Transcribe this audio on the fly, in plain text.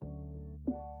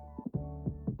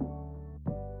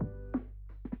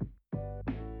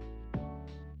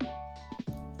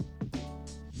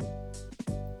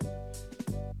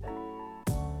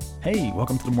Hey,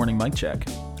 welcome to the Morning Mic Check.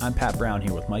 I'm Pat Brown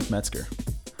here with Mike Metzger.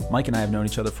 Mike and I have known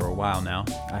each other for a while now.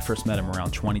 I first met him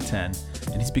around 2010,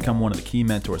 and he's become one of the key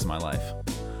mentors in my life.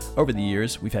 Over the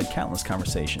years, we've had countless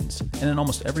conversations, and in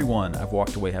almost every one, I've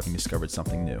walked away having discovered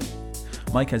something new.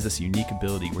 Mike has this unique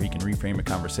ability where he can reframe a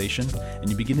conversation, and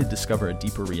you begin to discover a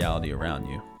deeper reality around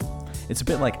you. It's a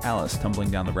bit like Alice tumbling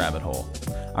down the rabbit hole.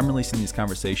 I'm releasing these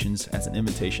conversations as an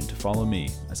invitation to follow me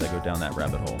as I go down that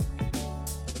rabbit hole.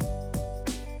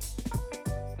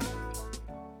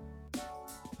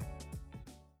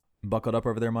 Buckled up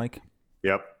over there, Mike?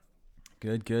 Yep.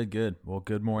 Good. Well,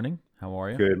 good morning. How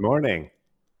are you? Good morning.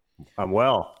 I'm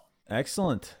well.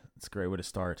 Excellent. That's a great way to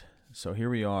start. So here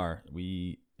we are.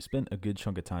 We spent a good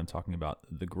chunk of time talking about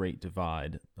the Great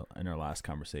Divide in our last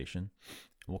conversation.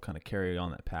 We'll kind of carry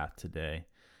on that path today.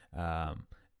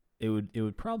 It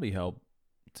would probably help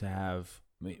to have.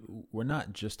 I mean, we're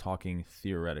not just talking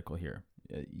theoretical here.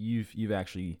 You've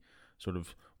actually sort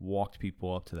of walked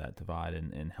people up to that divide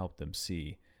and helped them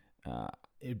see.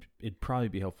 It'd probably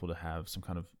be helpful to have some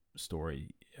kind of story,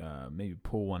 maybe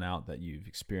pull one out that you've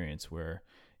experienced where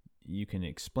you can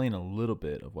explain a little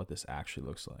bit of what this actually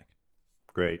looks like.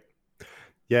 Great.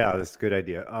 Yeah, that's a good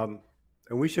idea. And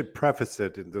we should preface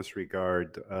it in this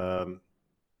regard.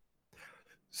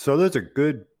 So there's a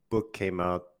good book came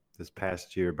out this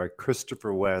past year by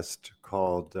Christopher West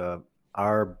called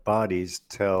Our Bodies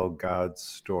Tell God's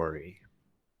Story.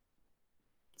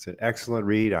 It's an excellent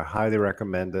read. I highly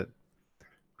recommend it.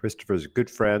 Christopher's a good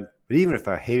friend, but even if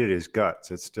I hated his guts,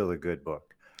 it's still a good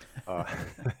book.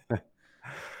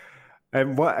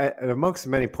 And amongst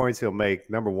the many points he'll make,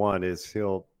 number one is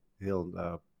he'll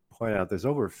point out there's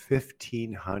over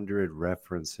 1,500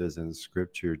 references in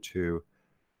Scripture to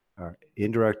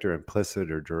indirect or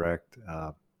implicit or direct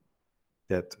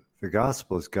that the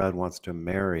gospel is God wants to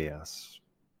marry us.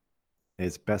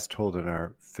 It's best told in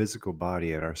our physical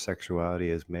body and our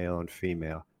sexuality as male and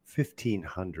female.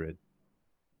 1,500.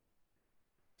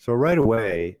 So right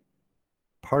away,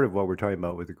 part of what we're talking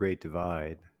about with the Great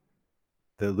Divide,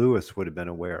 that Lewis would have been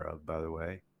aware of, by the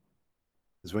way,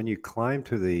 is when you climb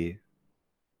to the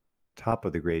top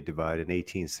of the Great Divide in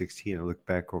 1816 and look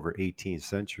back over 18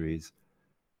 centuries,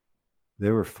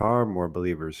 there were far more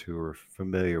believers who were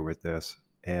familiar with this.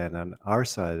 And on our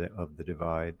side of the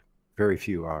divide, very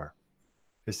few are.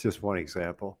 It's just one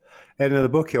example. And in the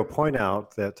book, he'll point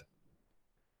out that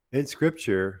in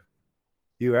Scripture,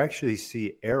 you actually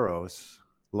see eros,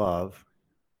 love,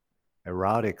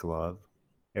 erotic love,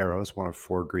 eros, one of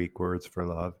four Greek words for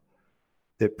love,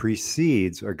 that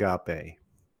precedes agape.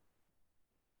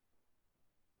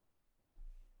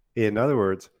 In other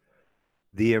words,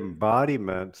 the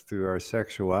embodiment through our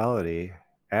sexuality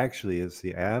actually is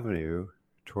the avenue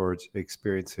towards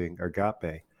experiencing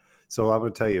agape. So I'm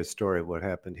going to tell you a story of what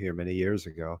happened here many years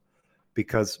ago,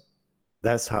 because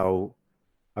that's how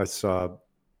I saw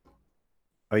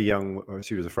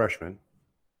she was a freshman,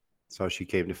 so she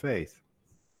came to faith.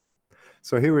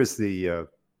 So here is the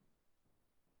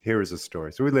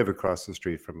story. So we live across the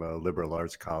street from a liberal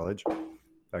arts college.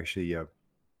 Actually,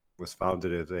 was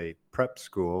founded as a prep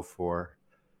school for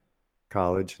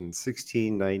college in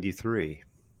 1693.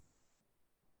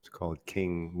 It's called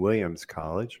King William's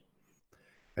College.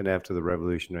 And after the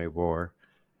Revolutionary War,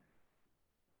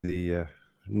 the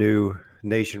new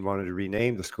nation wanted to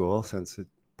rename the school, since it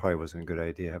probably wasn't a good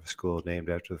idea to have a school named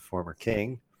after the former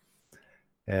king.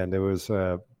 And it was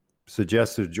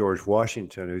suggested to George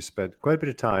Washington, who spent quite a bit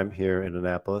of time here in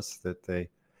Annapolis, that they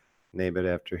name it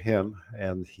after him.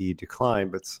 And he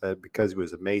declined, but said because he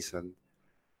was a Mason,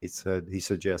 he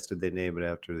suggested they name it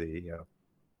after the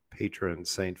patron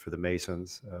saint for the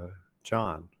Masons,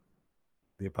 John,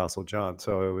 the Apostle John.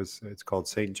 So it's called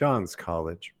St. John's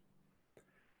College.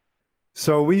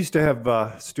 So we used to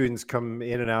have students come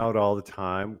in and out all the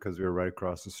time because we were right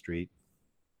across the street.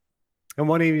 And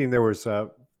one evening there was, let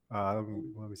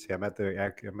me see, I'm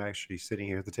actually sitting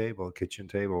here at the table, kitchen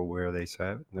table where they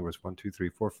sat. And there was 1, 2, 3,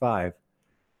 4, 5.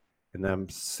 And I'm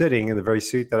sitting in the very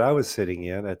seat that I was sitting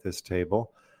in at this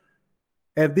table.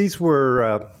 And these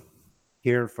were,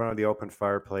 here in front of the open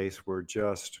fireplace, were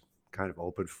just kind of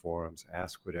open forums.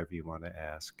 Ask whatever you want to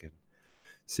ask. And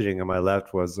sitting on my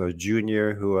left was a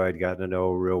junior who I'd gotten to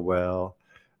know real well.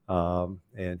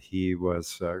 And he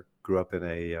grew up in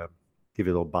give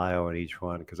you a little bio on each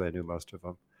one because I knew most of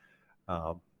them.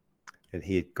 And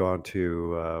he had gone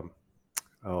to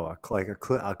a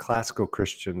classical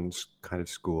Christian kind of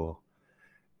school.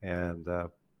 And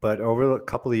but over a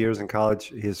couple of years in college,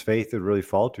 his faith had really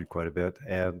faltered quite a bit.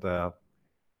 And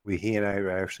he and I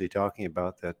were actually talking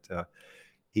about that.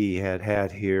 He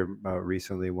had here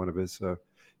recently one of his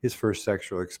his first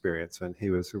sexual experience. And he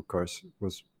was, of course,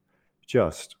 was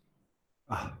just,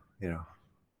 you know,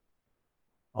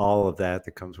 all of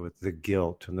that comes with the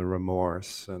guilt and the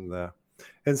remorse and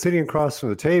sitting across from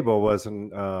the table was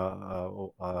another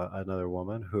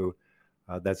woman who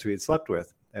that's who he had slept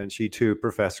with, and she too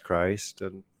professed Christ,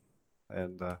 and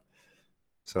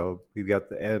so we've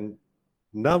got and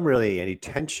not really any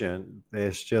tension.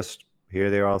 It's just here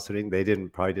they're all sitting. They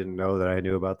probably didn't know that I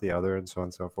knew about the other, and so on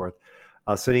and so forth.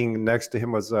 Sitting next to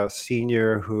him was a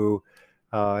senior who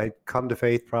had come to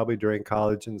faith probably during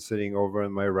college, and sitting over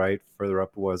on my right, further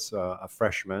up, was a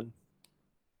freshman.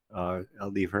 I'll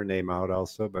leave her name out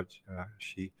also, but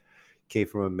she came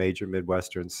from a major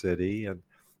Midwestern city. And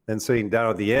then sitting down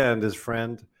at the end, his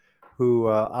friend, who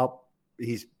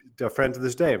he's a friend to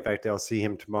this day. In fact, I'll see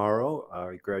him tomorrow.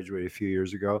 He graduated a few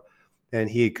years ago, and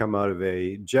he had come out of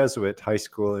a Jesuit high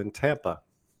school in Tampa.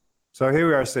 So here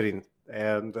we are sitting,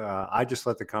 and I just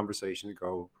let the conversation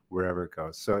go wherever it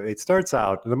goes. So it starts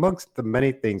out, and amongst the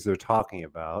many things they're talking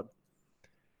about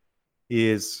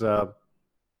is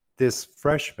this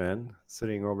freshman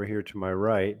sitting over here to my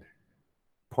right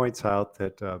points out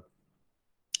that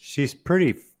she's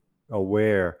pretty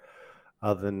aware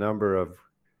of the number of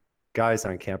guys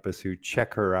on campus who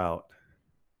check her out,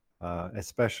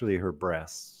 especially her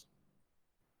breasts,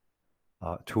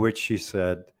 to which she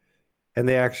said, and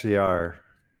they actually are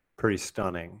pretty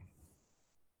stunning.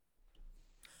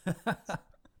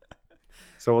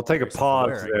 So we'll take a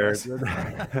pause there.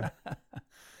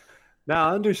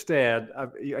 Now, understand,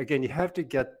 again, you have to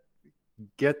get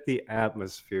the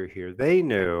atmosphere here. They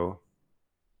knew.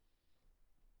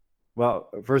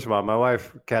 Well, first of all, my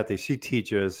wife, Kathy, she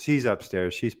teaches. She's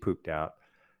upstairs. She's pooped out.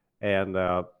 And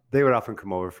they would often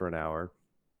come over for an hour.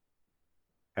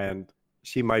 And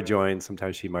she might join.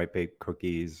 Sometimes she might bake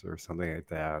cookies or something like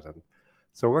that. And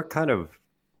so we're kind of,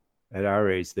 at our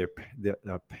age, the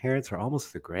parents are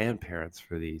almost the grandparents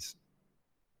for these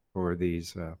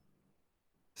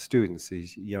students,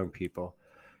 these young people.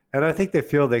 And I think they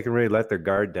feel they can really let their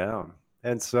guard down.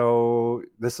 And so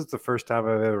this is the first time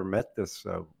I've ever met this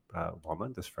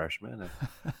woman, this freshman.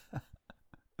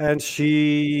 And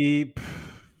she,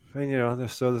 and, you know,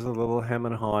 there's a little hem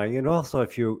and hawing. And also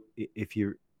if you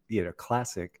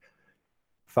classic,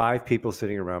 5 people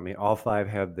sitting around me, all 5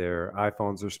 have their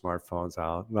iPhones or smartphones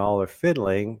out, and all are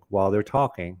fiddling while they're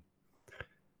talking.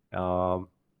 So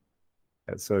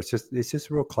it's just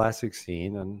a real classic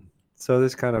scene. And so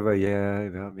there's kind of a,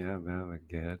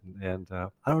 again. And I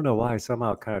don't know why,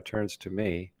 somehow it kind of turns to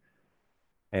me.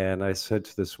 And I said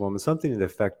to this woman something to the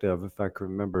effect of, if I can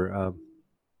remember,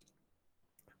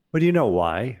 well, do you know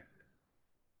why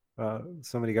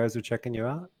so many guys are checking you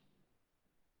out?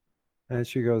 And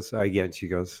she goes, well,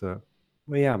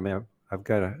 yeah, ma'am, I've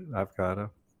got a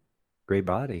great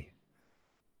body.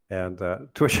 And to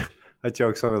which I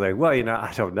joke something like, well, you know,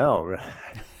 I don't know.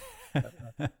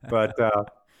 But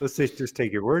let's just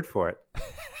take your word for it.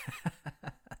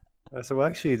 I said, well,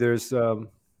 actually, there's a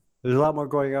lot more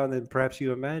going on than perhaps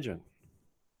you imagine.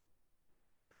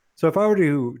 So if I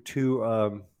were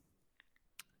to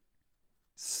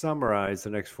summarize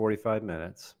the next 45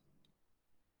 minutes,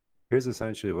 here's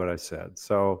essentially what I said.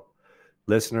 So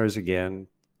listeners, again,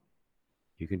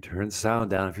 you can turn the sound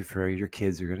down if you're afraid your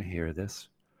kids are going to hear this.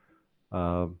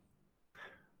 So,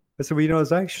 you know,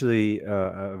 it's actually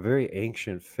a very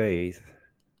ancient faith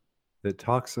that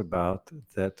talks about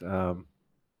that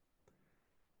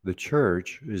the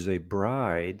church is a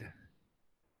bride,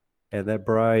 and that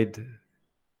bride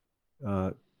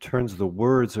turns the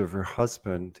words of her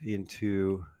husband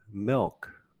into milk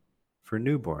for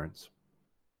newborns.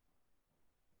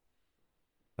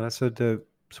 And I said, so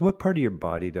what part of your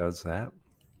body does that?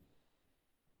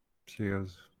 She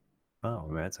goes, oh,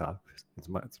 man, it's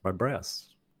my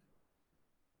breasts.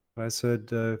 And I said,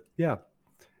 yeah.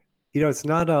 You know, it's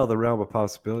not out of the realm of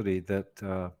possibility that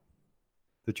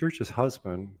the church's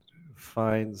husband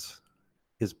finds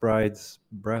his bride's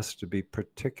breasts to be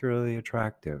particularly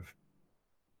attractive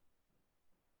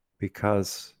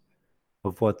because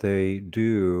of what they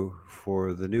do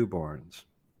for the newborns.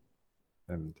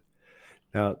 And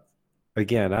now,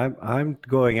 again, I'm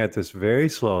going at this very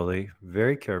slowly,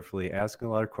 very carefully, asking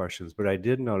a lot of questions, but I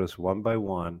did notice one by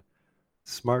one,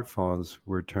 smartphones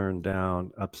were turned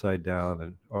down, upside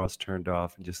down, or else turned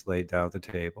off and just laid down at the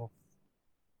table.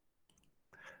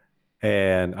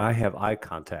 And I have eye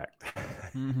contact,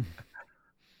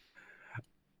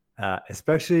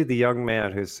 especially the young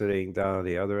man who's sitting down at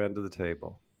the other end of the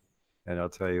table. And I'll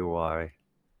tell you why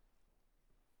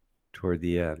toward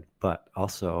the end, but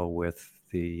also with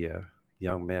the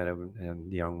young man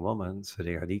and young woman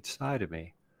sitting on each side of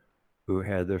me, who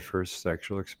had their first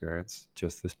sexual experience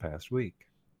just this past week.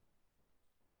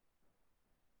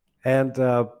 And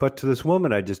but to this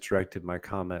woman, I just directed my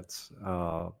comments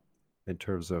in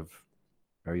terms of,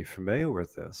 are you familiar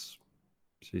with this?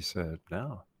 She said,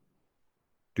 no.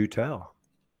 Do tell.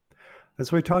 And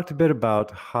so we talked a bit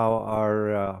about how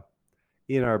our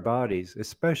in our bodies,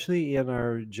 especially in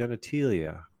our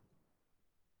genitalia,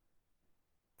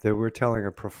 that we're telling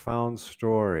a profound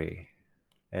story.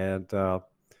 And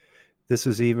this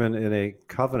is even in a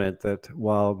covenant that,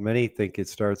 while many think it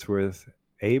starts with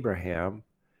Abraham,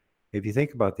 if you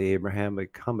think about the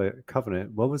Abrahamic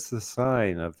covenant, what was the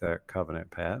sign of that covenant,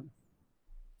 Pat?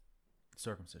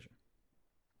 Circumcision.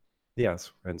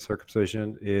 Yes, and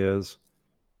circumcision is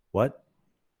what?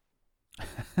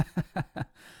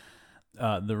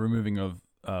 The removing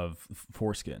of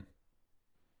foreskin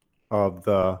Of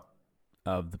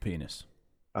the penis.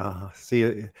 See,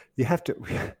 you have to.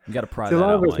 You got to pry See, a that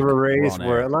lot out, of us Mike. were We're raised on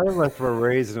where air. a lot of us were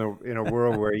raised in a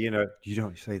world where you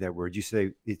don't say that word. You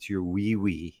say it's your wee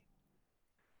wee,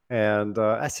 and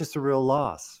that's just a real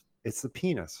loss. It's the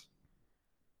penis,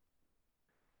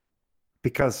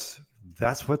 because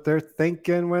that's what they're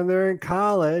thinking when they're in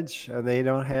college, and they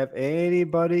don't have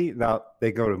anybody. Now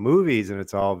they go to movies, and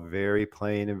it's all very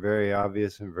plain and very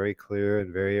obvious and very clear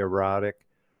and very erotic,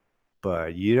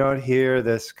 but you don't hear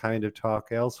this kind of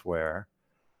talk elsewhere.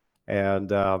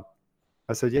 And I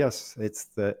said, yes,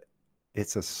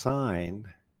 it's a sign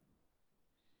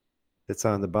that's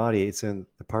on the body. It's in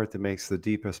the part that makes the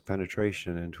deepest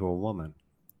penetration into a woman.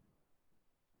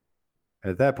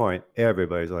 At that point,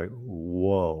 everybody's like,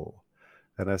 whoa.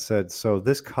 And I said, so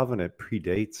this covenant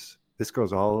predates, this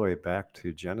goes all the way back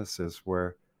to Genesis,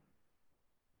 where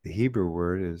the Hebrew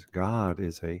word is God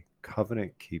is a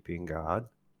covenant-keeping God.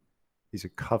 He's a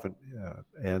covenant.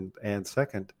 And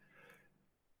second,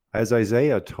 as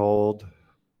Isaiah told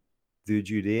the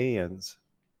Judeans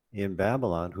in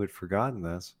Babylon who had forgotten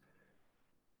this,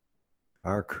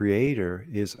 our Creator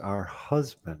is our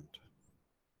husband.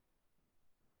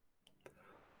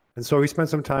 And so we spent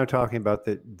some time talking about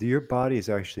that your body is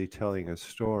actually telling a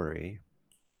story.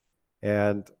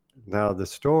 And now the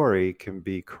story can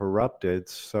be corrupted.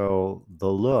 So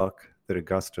the look that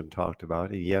Augustine talked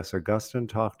about, and yes, Augustine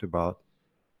talked about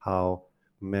how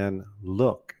men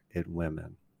look at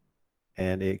women.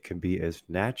 And it can be as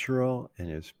natural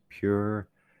and as pure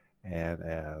and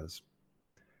as,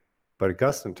 but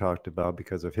Augustine talked about,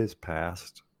 because of his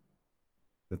past,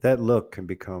 that look can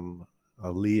become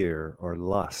a leer or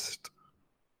lust.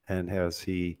 And as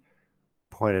he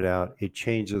pointed out, it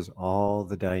changes all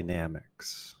the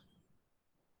dynamics.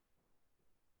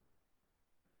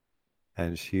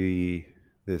 And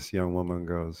this young woman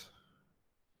goes,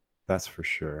 that's for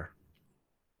sure.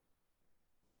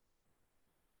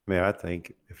 I mean, I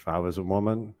think if I was a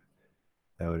woman,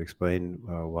 that would explain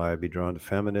why I'd be drawn to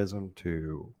feminism,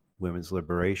 to women's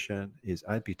liberation, is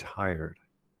I'd be tired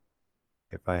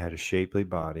if I had a shapely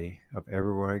body of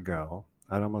everywhere I go.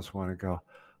 I'd almost want to go,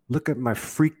 look at my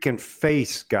freaking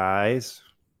face, guys.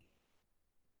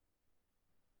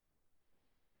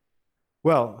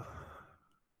 Well,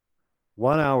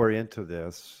 1 hour into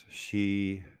this,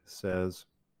 she says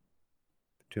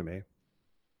to me,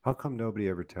 how come nobody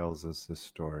ever tells us this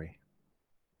story?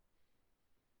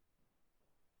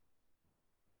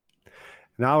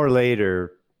 An hour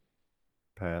later,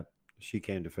 Pat, she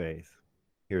came to faith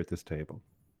here at this table.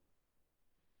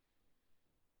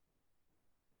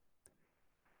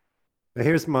 Now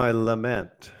here's my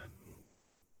lament.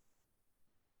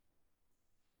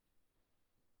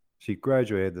 She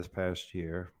graduated this past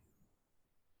year.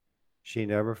 She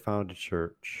never found a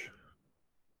church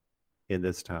in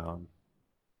this town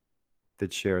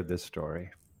that shared this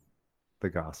story, the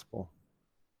gospel.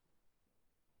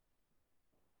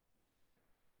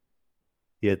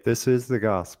 Yet this is the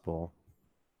gospel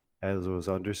as it was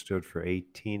understood for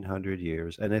 1,800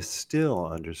 years and is still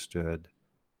understood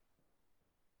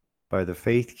by the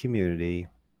faith community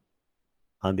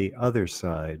on the other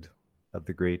side of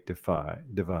the great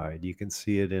divide. You can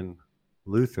see it in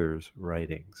Luther's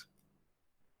writings.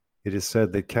 It is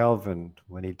said that Calvin,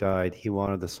 when he died, he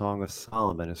wanted the Song of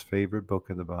Solomon, his favorite book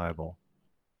in the Bible.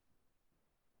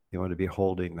 He wanted to be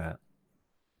holding that.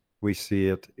 We see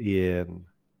it in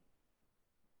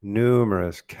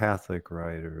numerous Catholic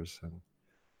writers. And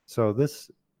so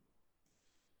this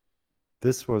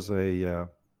was it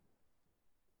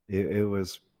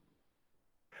was,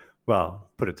 well,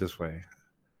 put it this way.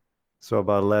 So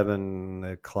about 11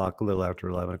 o'clock, a little after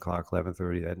 11 o'clock,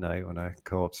 11:30 that night, when I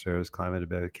go upstairs, climb into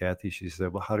bed with Kathy, she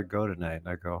said, well, how'd it go tonight? And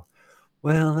I go,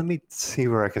 well, let me see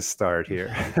where I can start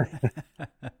here.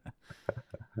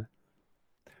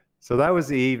 So that was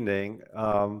the evening.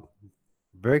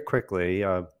 Very quickly,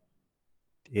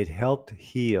 it helped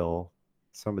heal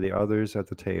some of the others at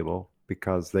the table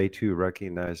because they too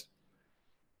recognized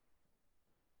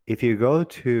if you go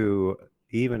to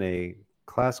even a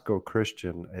classical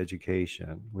Christian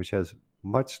education, which has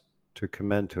much to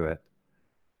commend to it,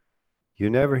 you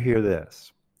never hear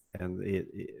this. And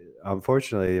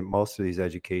unfortunately, most of these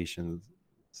educations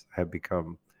have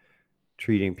become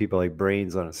treating people like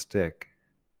brains on a stick.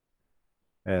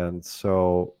 And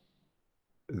so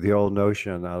the old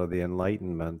notion out of the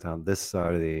Enlightenment on this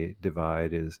side of the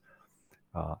divide is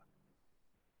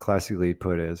classically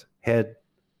put as head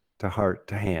to heart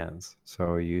to hands.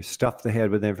 So you stuff the head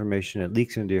with information, it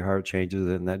leaks into your heart, changes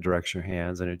in that direction of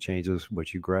hands, and it changes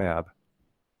what you grab.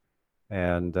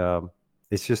 And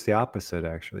it's just the opposite,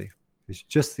 actually. It's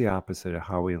just the opposite of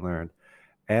how we learn.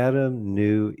 Adam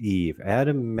knew Eve.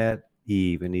 Adam met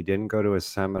Eve, and he didn't go to a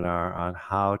seminar on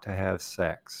how to have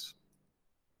sex.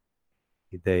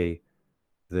 They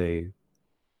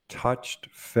touched,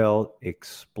 felt,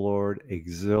 explored,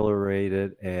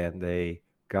 exhilarated, and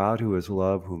God, who is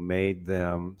love, who made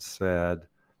them, said,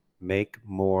 make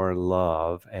more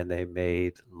love, and they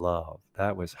made love.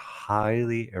 That was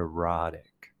highly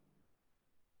erotic,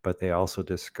 but they also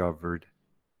discovered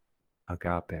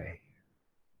agape.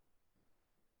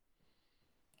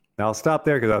 Now I'll stop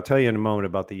there because I'll tell you in a moment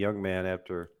about the young man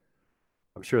after.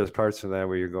 I'm sure there's parts of that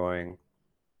where you're going,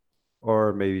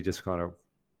 or maybe just going to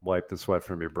wipe the sweat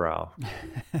from your brow.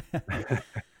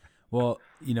 Well,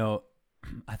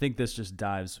 I think this just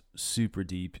dives super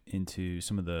deep into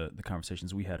some of the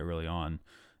conversations we had early on,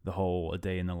 the whole a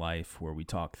day in the life where we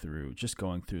talk through just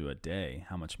going through a day,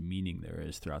 how much meaning there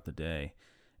is throughout the day.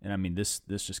 And I mean, this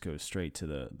just goes straight to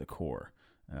the core.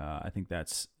 I think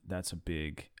that's a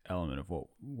big element of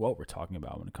what we're talking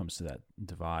about when it comes to that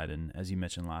divide. And as you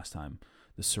mentioned last time,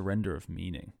 the surrender of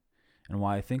meaning, and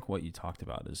why I think what you talked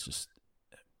about is just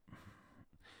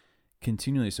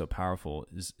continually so powerful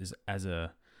is as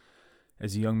a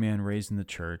young man raised in the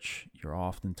church, you're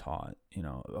often taught,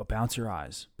 bounce your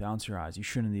eyes. You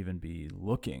shouldn't even be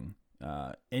looking.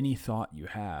 Any thought you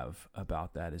have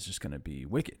about that is just going to be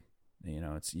wicked.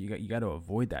 It's you got to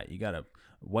avoid that. You got to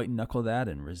white knuckle that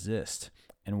and resist.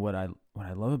 And what I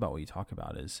love about what you talk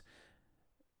about is,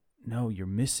 no, you're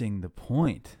missing the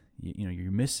point.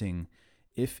 You're missing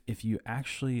if you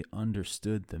actually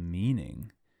understood the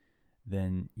meaning,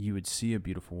 then you would see a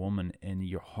beautiful woman and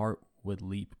your heart would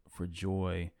leap for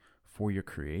joy for your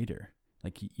creator.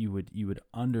 Like you would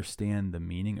understand the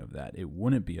meaning of that. It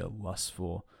wouldn't be a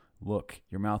lustful look.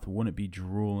 Your mouth wouldn't be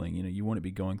drooling. You wouldn't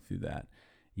be going through that.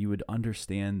 You would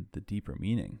understand the deeper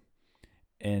meaning.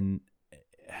 And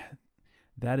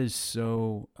that is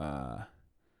so,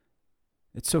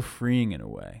 it's so freeing in a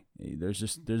way.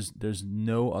 There's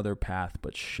no other path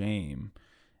but shame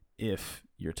if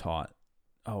you're taught,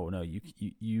 oh no,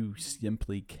 you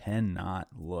simply cannot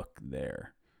look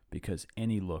there because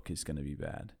any look is going to be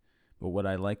bad. But what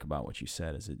I like about what you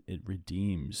said is it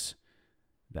redeems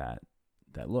that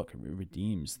look. It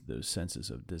redeems those senses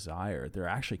of desire. There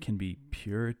actually can be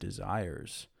pure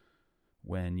desires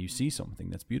when you see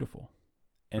something that's beautiful.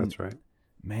 And that's right.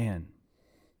 Man,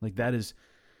 like that is,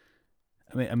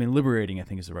 I mean, liberating, I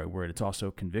think is the right word. It's also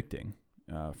convicting.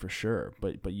 For sure,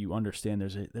 but you understand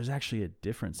there's actually a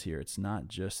difference here. It's not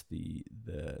just the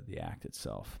act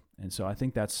itself, and so I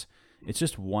think it's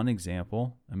just one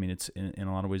example. I mean, it's in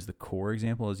a lot of ways the core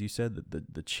example, as you said,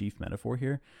 the chief metaphor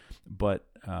here, but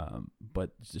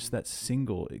just that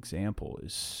single example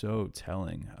is so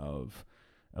telling of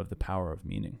the power of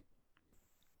meaning.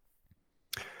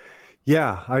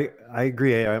 Yeah, I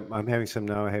agree. I'm having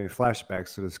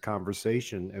flashbacks to this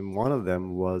conversation, and one of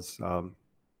them was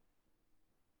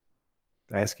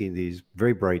asking these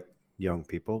very bright young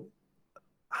people,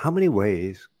 how many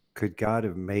ways could God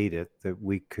have made it that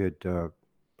we could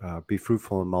be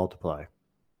fruitful and multiply?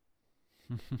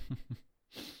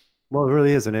 Well, it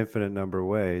really is an infinite number of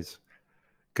ways.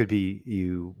 Could be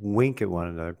you wink at one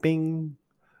another, bing,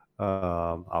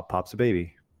 out pops a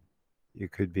baby.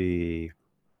 It could be.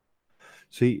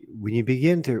 See, when you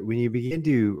begin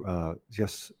to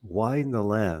just widen the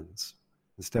lens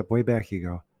and step way back, you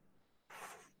go,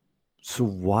 so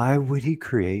why would he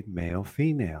create male,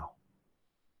 female?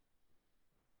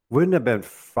 Wouldn't it have been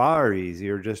far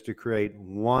easier just to create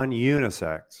one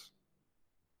unisex?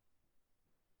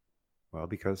 Well,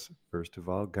 because first of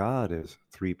all, God is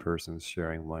three persons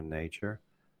sharing one nature.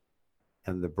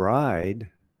 And the bride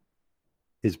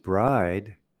is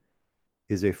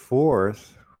a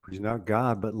fourth who's not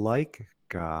God, but like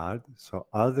God, so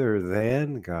other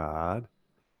than God,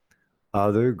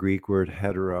 other Greek word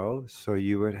hetero. So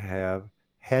you would have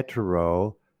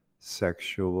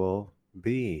heterosexual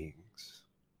beings.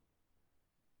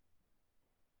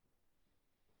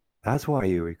 That's why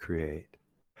you would create.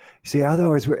 See,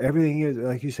 otherwise, where everything is,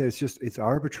 like you said, it's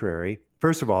arbitrary.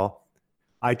 First of all,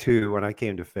 I too, when I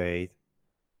came to faith,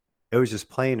 it was just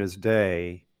plain as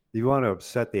day. You want to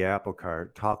upset the apple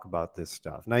cart, talk about this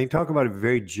stuff. Now, you talk about it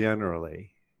very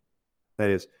generally. That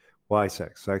is, why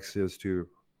sex? Sex is to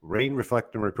reign,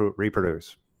 reflect, and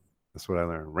reproduce. That's what I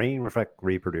learned. Reign, reflect,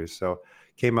 reproduce. So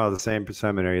came out of the same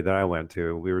seminary that I went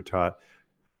to. We were taught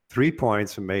 3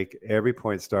 points and make every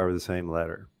point start with the same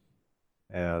letter.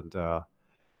 And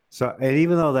and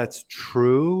even though that's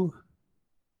true,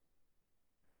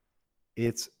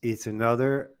 it's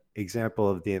another example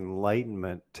of the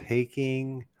Enlightenment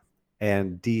taking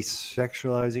and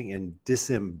desexualizing and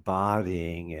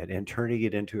disembodying it and turning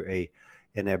it into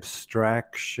an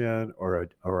abstraction or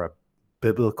a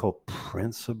biblical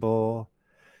principle.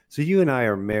 So you and I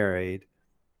are married,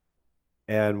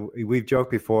 and we've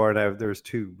joked before. And there's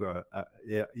two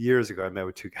years ago, I met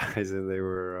with two guys, and they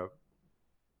were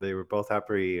both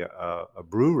operating a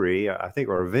brewery, I think,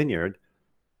 or a vineyard.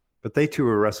 But they too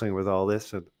were wrestling with all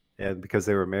this, and because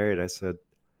they were married, I said,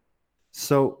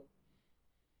 "So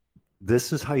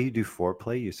this is how you do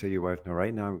foreplay? You say to your wife, no,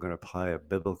 right now I'm going to apply a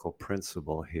biblical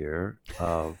principle here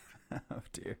of..." Oh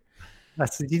dear. I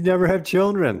said, "You never have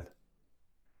children."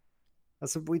 I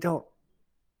said, "We don't."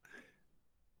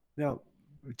 No,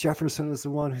 Jefferson was the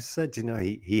one who said,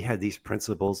 he had these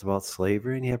principles about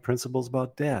slavery, and he had principles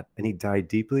about debt, and he died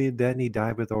deeply in debt, and he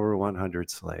died with over 100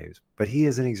 slaves. But he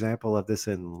is an example of this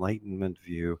Enlightenment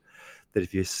view that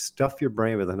if you stuff your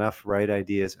brain with enough right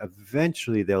ideas,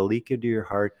 eventually they'll leak into your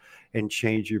heart and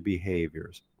change your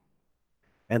behaviors.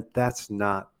 And that's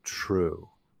not true.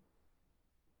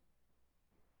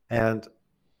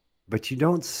 But you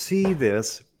don't see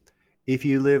this if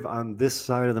you live on this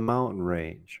side of the mountain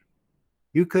range.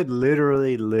 You could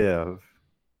literally live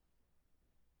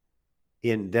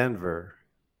in Denver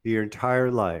your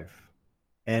entire life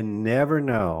and never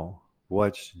know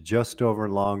what's just over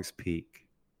Long's Peak.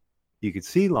 You could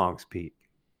see Long's Peak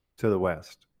to the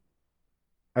west.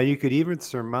 And you could even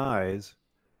surmise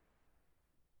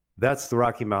that's the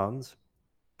Rocky Mountains.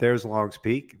 There's Long's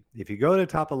Peak. If you go to the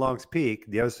top of Long's Peak,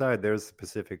 the other side, there's the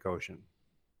Pacific Ocean.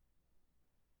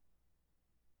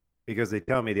 Because they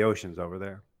tell me the ocean's over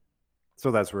there. So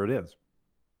that's where it is.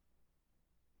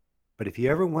 But if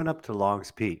you ever went up to Long's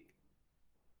Peak,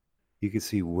 you could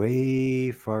see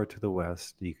way far to the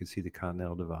west, you could see the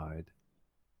Continental Divide.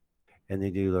 And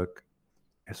then you look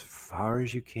as far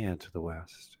as you can to the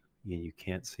west, and you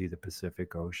can't see the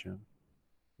Pacific Ocean.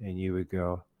 And you would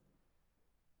go,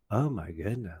 oh my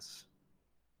goodness,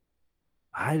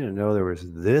 I didn't know there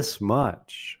was this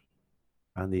much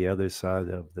on the other side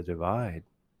of the divide.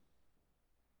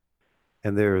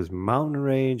 And there is mountain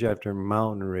range after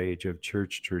mountain range of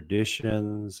church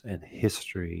traditions and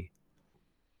history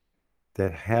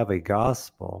that have a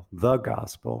gospel, the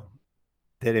gospel,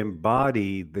 that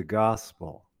embody the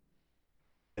gospel,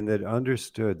 and that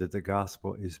understood that the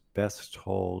gospel is best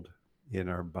told in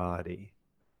our body.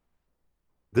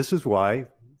 This is why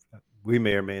we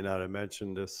may or may not have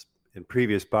mentioned this in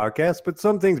previous podcasts, but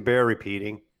some things bear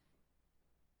repeating,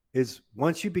 is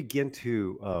once you begin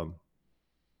to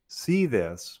see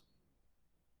this,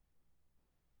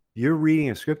 your reading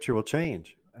of scripture will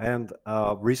change. And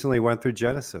recently went through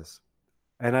Genesis,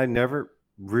 and I never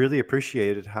really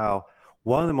appreciated how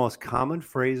one of the most common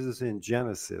phrases in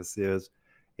Genesis is,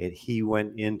 and he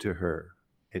went into her,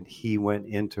 and he went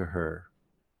into her,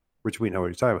 which we know what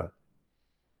you're talking about.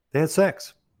 They had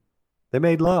sex. They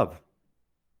made love.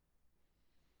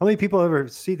 How many people ever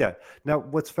see that? Now,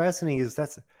 what's fascinating is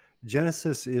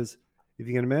Genesis is, if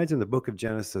you can imagine the book of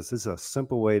Genesis, this is a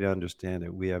simple way to understand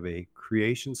it. We have a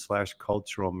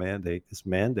creation/cultural mandate. This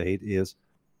mandate is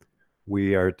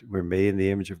we're made in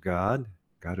the image of God,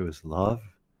 God who is love,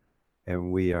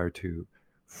 and we are to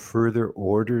further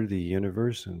order the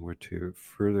universe, and we're to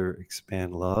further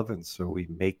expand love. And so we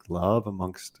make love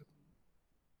amongst,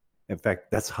 in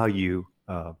fact, that's how you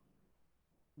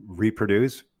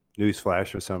reproduce. Newsflash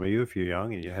for some of you, if you're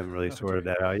young and you haven't really sorted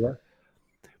that out yet.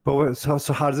 But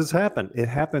so how does this happen? It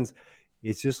happens,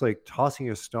 it's just like tossing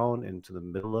a stone into the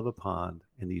middle of a pond,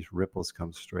 and these ripples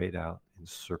come straight out in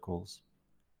circles.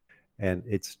 And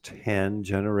it's 10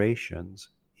 generations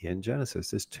in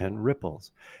Genesis. It's 10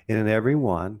 ripples. And in every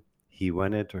one, he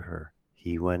went into her.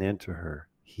 He went into her.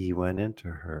 He went into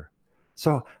her.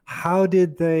 So how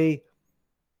did they...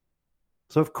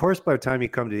 So of course, by the time you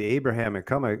come to the Abrahamic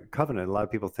covenant, a lot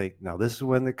of people think, now this is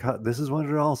when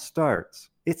it all starts.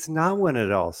 It's not when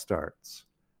it all starts.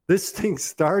 This thing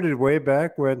started way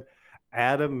back when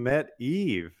Adam met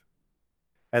Eve.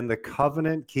 And the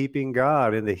covenant-keeping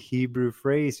God in the Hebrew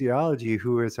phraseology,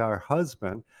 who is our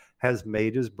husband, has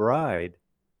made his bride.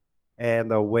 And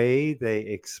the way they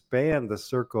expand the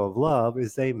circle of love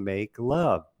is they make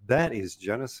love. That is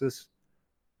Genesis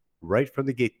right from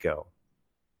the get-go.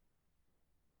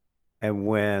 And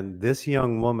when this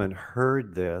young woman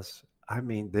heard this, I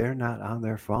mean, they're not on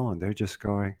their phone. They're just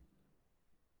going,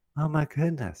 oh my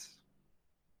goodness.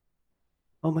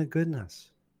 Oh my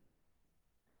goodness.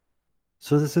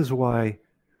 So this is why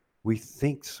we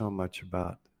think so much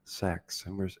about sex,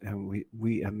 and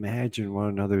we imagine one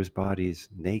another's bodies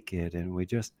naked, and we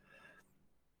just,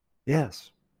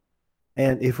 yes.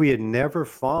 And if we had never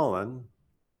fallen,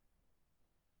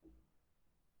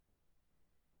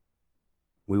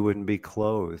 we wouldn't be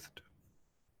clothed.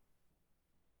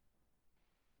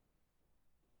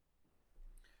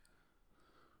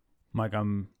 Mike,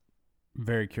 I'm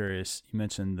very curious. You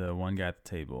mentioned the one guy at the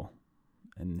table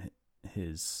and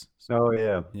his. Oh,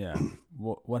 yeah. Yeah.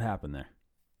 What happened there?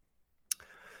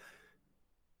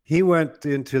 He went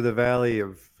into the valley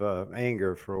of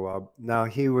anger for a while. Now,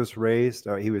 he was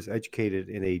educated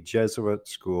in a Jesuit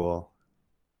school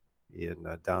in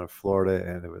down in Florida,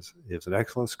 and it was an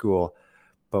excellent school.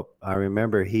 But I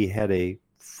remember he had a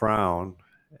frown,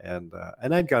 and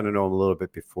I'd gotten to know him a little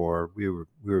bit before. We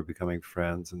were becoming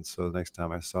friends, and so the next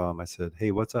time I saw him, I said,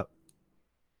 "Hey, what's up?"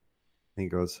 And he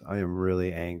goes, "I am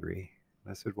really angry."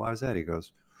 And I said, "Why is that?" He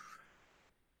goes,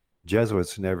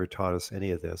 "Jesuits never taught us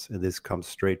any of this, and this comes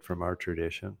straight from our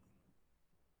tradition,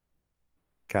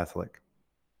 Catholic."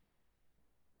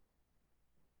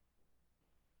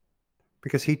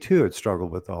 Because he too had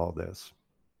struggled with all this,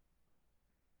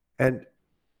 and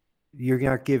you're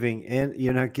not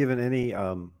given any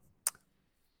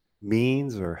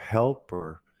means or help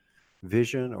or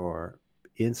vision or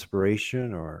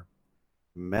inspiration or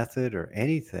method or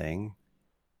anything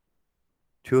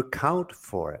to account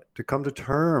for it, to come to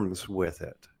terms with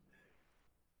it.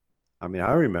 I mean,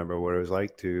 I remember what it was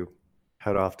like to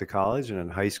head off to college and in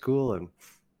high school, and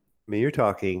I mean, you're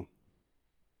talking,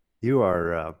 you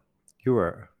are a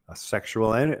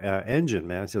sexual engine,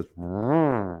 man. It's just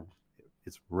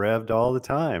it's revved all the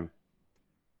time,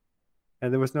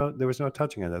 and there was no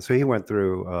touching on that. So he went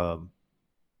through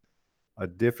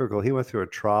he went through a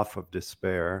trough of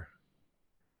despair,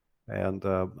 and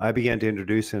I began to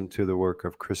introduce him to the work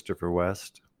of Christopher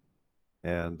West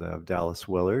and Dallas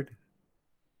Willard,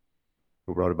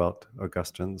 who wrote about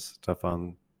Augustine's stuff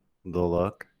on the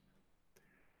look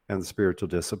and the spiritual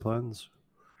disciplines.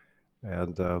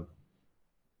 And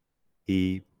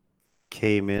he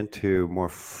came into more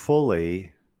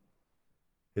fully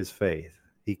his faith.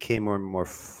 He came more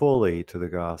fully to the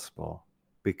gospel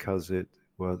because it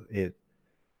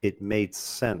made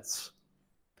sense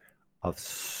of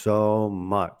so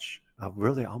much of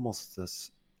really almost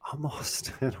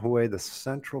in a way the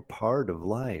central part of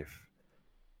life.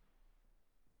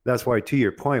 That's why, to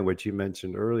your point, which you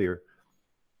mentioned earlier,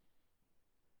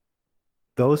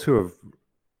 those who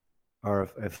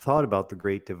have thought about the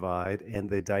Great Divide and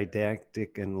the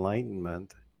didactic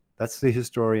enlightenment, that's the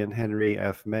historian Henry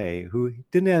F. May, who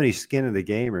didn't have any skin in the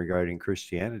game regarding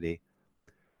Christianity.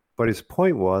 But his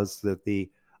point was that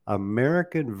the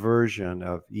American version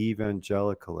of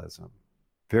evangelicalism,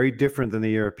 very different than the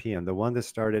European, the one that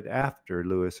started after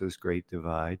Lewis's Great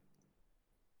Divide,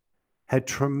 had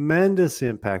tremendous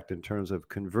impact in terms of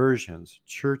conversions,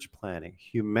 church planting,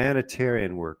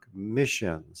 humanitarian work,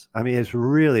 missions. I mean, it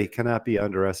really cannot be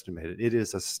underestimated. It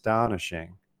is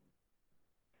astonishing.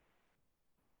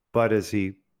 But as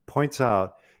he points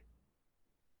out,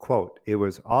 quote, "It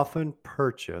was often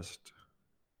purchased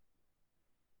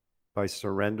by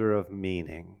surrender of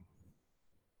meaning."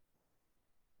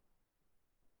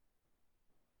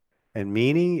 And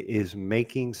meaning is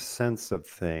making sense of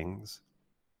things.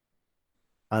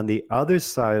 On the other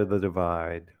side of the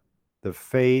divide, the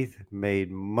faith made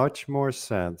much more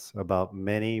sense about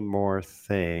many more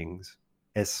things,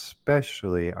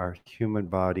 especially our human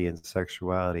body and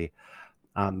sexuality.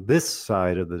 On this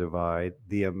side of the divide,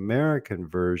 the American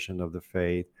version of the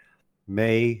faith,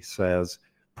 May says,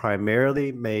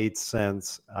 primarily made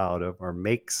sense out of, or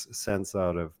makes sense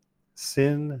out of,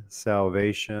 sin,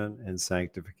 salvation, and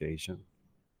sanctification.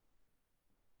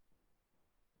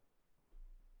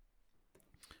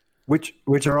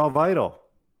 Which are all vital,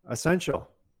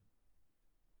 essential.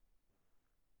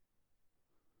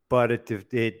 But it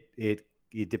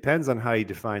depends on how you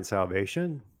define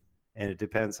salvation, and it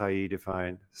depends how you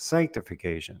define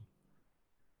sanctification.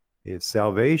 If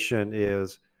salvation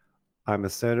is, I'm a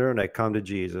sinner and I come to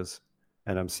Jesus,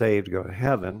 and I'm saved to go to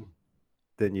heaven,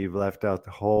 then you've left out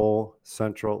the whole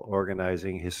central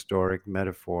organizing historic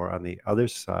metaphor on the other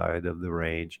side of the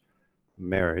range,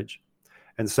 marriage.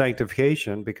 And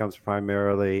sanctification becomes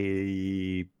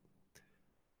primarily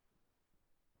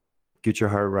get your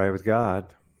heart right with God,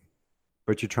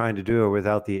 but you're trying to do it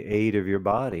without the aid of your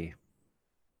body.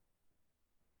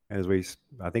 I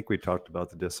think we talked about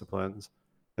the disciplines.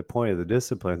 The point of the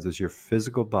disciplines is your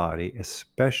physical body,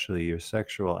 especially your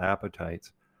sexual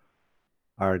appetites,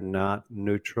 are not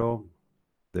neutral.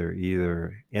 They're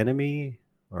either enemy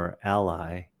or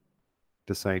ally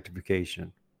to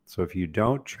sanctification. So if you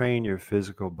don't train your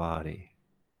physical body,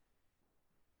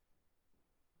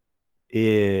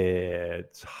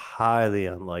 it's highly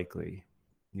unlikely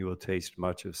you will taste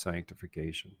much of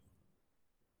sanctification.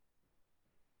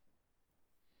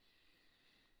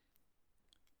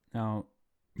 Now,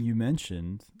 you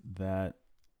mentioned that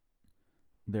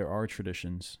there are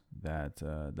traditions that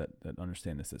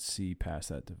understand this, that see past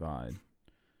that divide,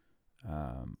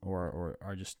 or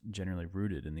are just generally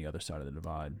rooted in the other side of the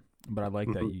divide. But I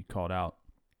like that you called out,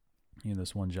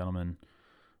 this one gentleman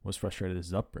was frustrated with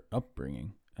his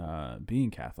upbringing,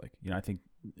 being Catholic. I think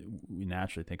we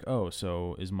naturally think, oh,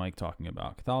 so is Mike talking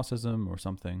about Catholicism or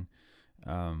something?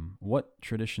 What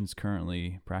traditions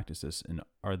currently practice this, and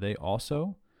are they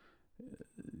also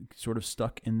sort of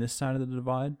stuck in this side of the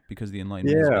divide because the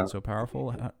Enlightenment has been so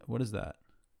powerful? What is that?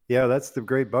 Yeah, that's the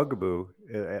great bugaboo.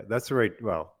 That's the right,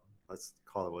 well, let's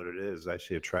call it what it is,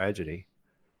 actually a tragedy.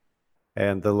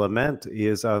 And the lament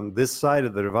is on this side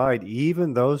of the divide,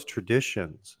 even those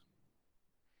traditions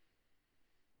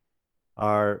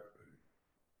are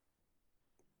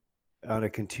on a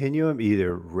continuum,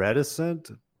 either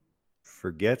reticent,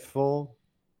 forgetful,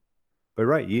 but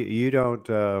right, you don't,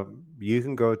 you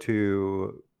can go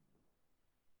to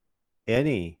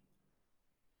any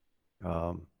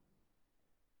that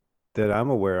I'm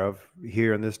aware of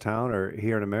here in this town or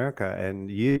here in America, and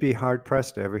you'd be hard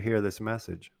pressed to ever hear this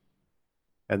message.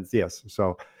 And yes,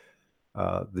 so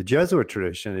the Jesuit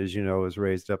tradition, as you know, was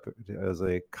raised up as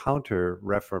a counter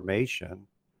Reformation,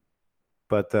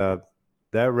 but that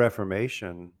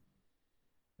Reformation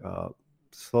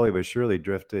slowly but surely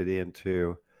drifted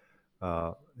into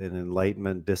an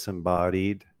Enlightenment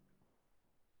disembodied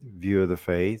view of the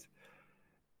faith.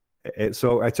 And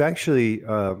so it's actually,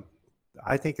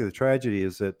 I think the tragedy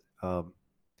is that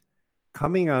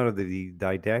coming out of the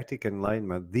didactic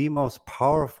Enlightenment, the most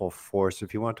powerful force,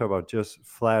 if you want to talk about just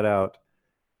flat out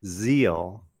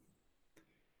zeal,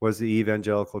 was the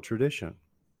evangelical tradition.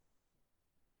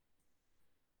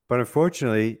 But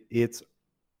unfortunately, it's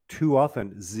too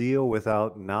often zeal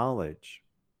without knowledge.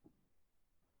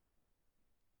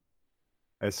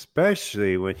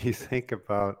 Especially when you think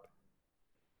about,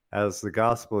 as the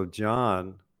Gospel of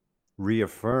John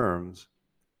reaffirms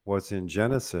what's in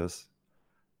Genesis,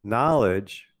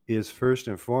 knowledge is first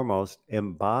and foremost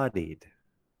embodied.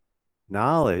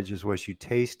 Knowledge is what you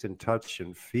taste and touch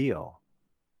and feel.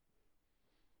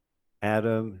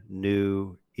 Adam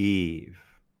knew Eve.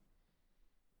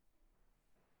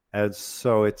 And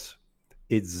so it's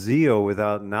zeal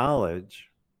without knowledge.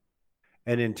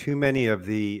 And in too many of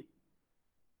the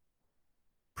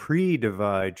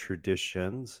pre-divide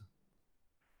traditions,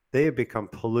 they have become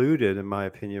polluted, in my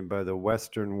opinion, by the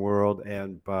Western world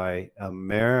and by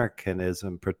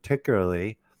Americanism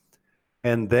particularly.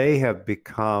 And they have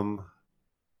become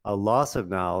a loss of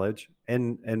knowledge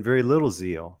and very little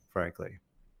zeal, frankly.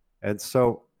 And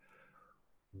so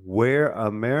where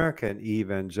American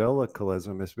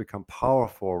evangelicalism has become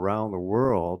powerful around the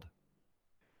world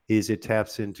is it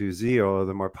taps into zeal, or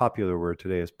the more popular word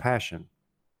today is passion.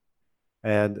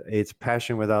 And it's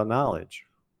passion without knowledge,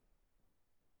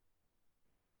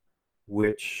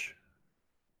 which,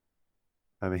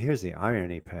 I mean, here's the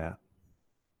irony, Pat.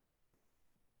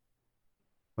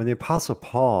 When the Apostle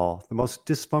Paul, the most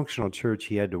dysfunctional church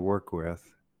he had to work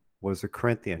with was the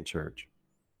Corinthian church.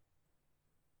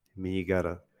 I mean, you got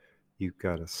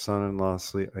a son-in-law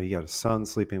you got a son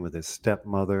sleeping with his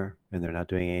stepmother, and they're not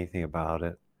doing anything about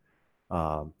it.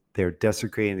 They're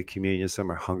desecrating the communion.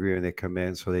 Some are hungry when they come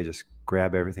in, so they just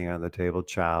grab everything on the table,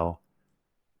 chow.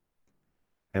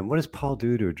 And what does Paul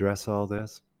do to address all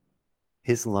this?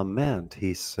 His lament,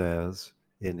 he says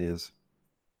in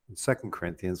 2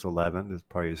 Corinthians 11, is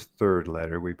probably his third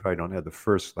letter. We probably don't have the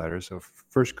first letter. So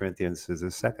 1 Corinthians is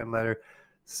his second letter.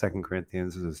 2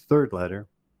 Corinthians is his third letter.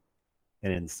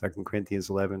 And in 2 Corinthians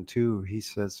 11:2, he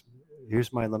says,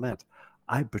 here's my lament.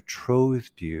 I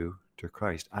betrothed you to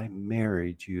Christ. I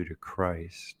married you to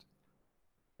Christ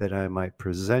that I might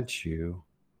present you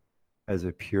as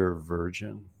a pure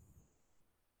virgin.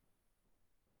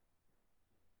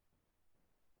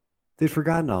 They'd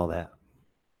forgotten all that.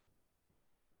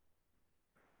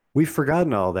 We've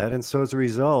forgotten all that. And so as a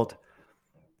result,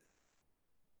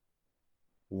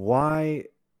 why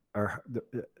are,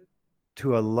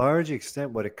 to a large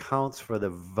extent, what accounts for the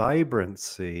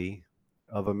vibrancy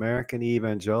of American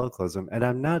evangelicalism, and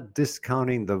I'm not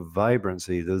discounting the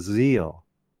vibrancy, the zeal,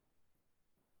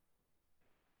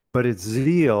 but it's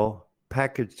zeal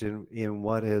packaged in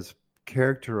what is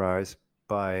characterized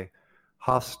by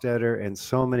Hofstadter and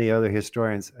so many other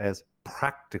historians as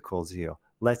practical zeal.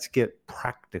 Let's get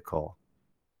practical.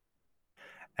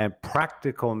 And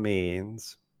practical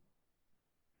means,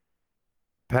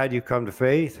 Pat, you come to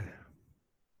faith.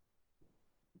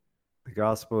 The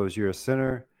gospel is you're a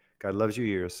sinner. God loves you.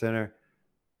 You're a sinner.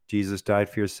 Jesus died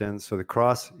for your sins. So the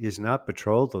cross is not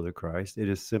betrothal to Christ. It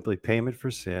is simply payment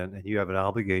for sin. And you have an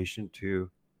obligation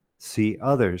to see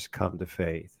others come to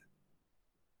faith.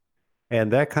 And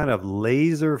that kind of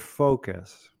laser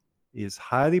focus is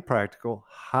highly practical,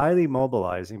 highly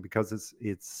mobilizing, because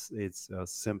it's a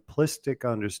simplistic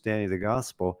understanding of the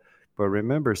gospel. But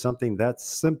remember, something that's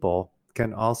simple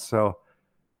can also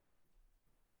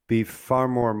be far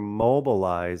more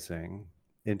mobilizing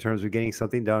in terms of getting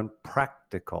something done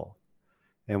practical.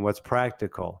 And what's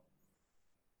practical?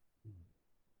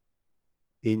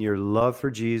 In your love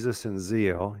for Jesus and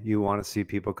zeal, you want to see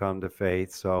people come to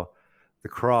faith. So the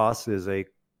cross is a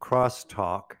cross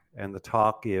talk, and the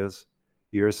talk is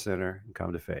you're a sinner and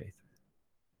come to faith.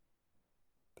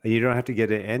 And you don't have to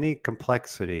get into any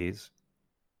complexities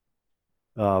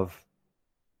of,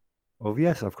 oh,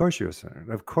 yes, of course you're a sinner.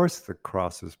 Of course the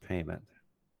cross is payment.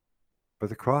 But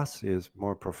the cross is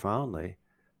more profoundly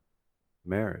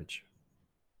marriage.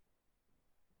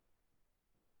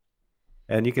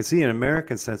 And you can see in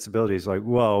American sensibilities like,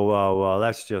 whoa,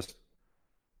 that's just,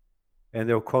 and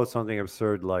they'll quote something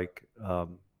absurd like, I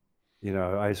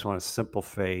just want a simple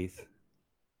faith.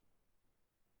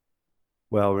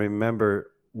 Well,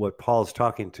 remember what Paul's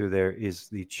talking to there is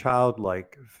the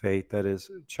childlike faith, that is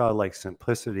childlike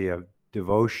simplicity of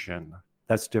devotion.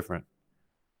 That's different.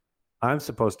 I'm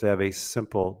supposed to have a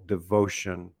simple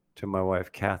devotion to my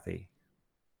wife, Kathy.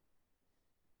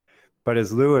 But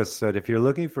as Lewis said, if you're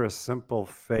looking for a simple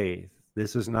faith,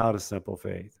 this is not a simple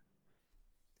faith.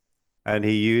 And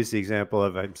he used the example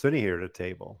of, I'm sitting here at a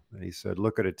table. And he said,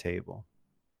 look at a table.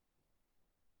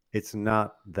 It's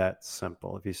not that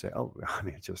simple. If you say,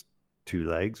 it's just two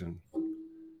legs and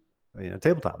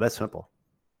tabletop, that's simple.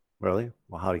 Really?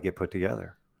 Well, how do you get put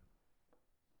together?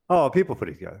 Oh, people put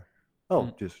it together.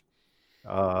 Just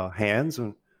hands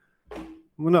and,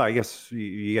 well, no, I guess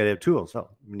you got to have tools. Oh,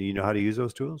 you know how to use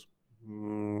those tools?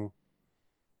 And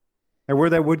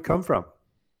where'd that wood come from?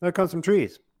 That comes from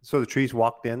trees. So the trees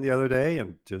walked in the other day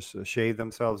and just shaved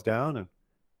themselves down. And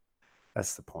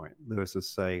that's the point. Lewis is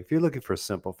saying, if you're looking for a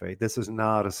simple faith, this is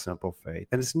not a simple faith.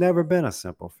 And it's never been a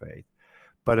simple faith.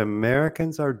 But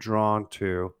Americans are drawn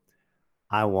to,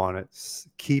 I want it,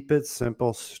 keep it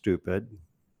simple, stupid,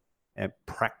 and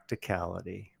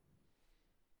practicality.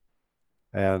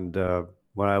 And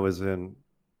when I was in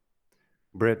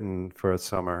Britain for a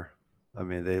summer,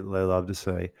 they love to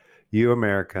say, you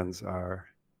Americans are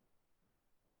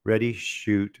ready,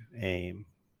 shoot, aim.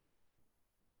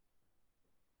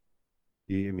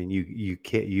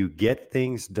 You get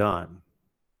things done.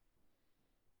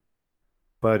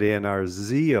 But in our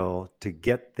zeal to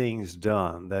get things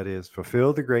done, that is,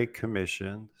 fulfill the Great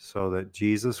Commission so that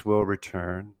Jesus will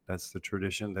return. That's the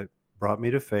tradition that brought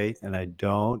me to faith, and I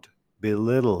don't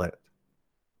belittle it.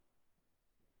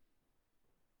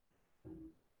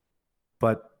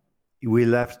 But we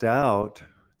left out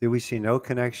that we see no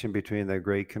connection between the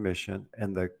Great Commission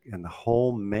and the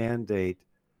whole mandate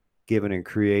given in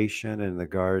creation and the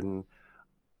garden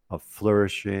of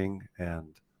flourishing and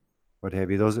what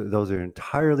have you. Those are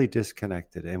entirely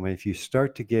disconnected. And if you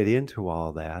start to get into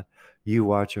all that, you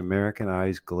watch American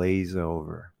eyes glaze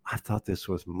over. I thought this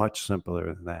was much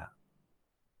simpler than that.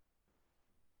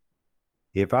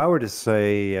 If I were to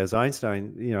say, as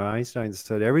Einstein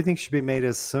said, everything should be made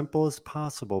as simple as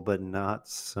possible, but not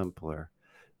simpler.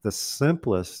 The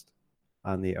simplest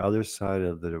on the other side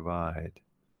of the divide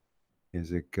is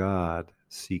that God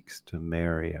seeks to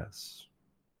marry us.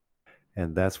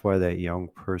 And that's why that young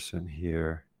person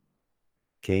here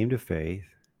came to faith.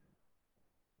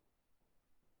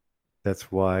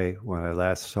 That's why when I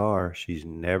last saw her, she's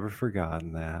never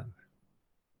forgotten that.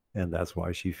 And that's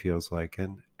why she feels like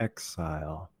an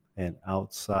exile, an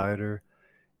outsider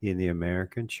in the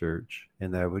American church.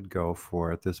 And that would go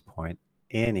for, at this point,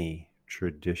 any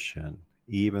tradition,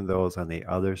 even those on the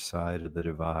other side of the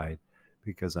divide,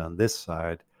 because on this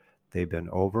side, they've been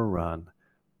overrun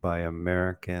by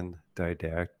American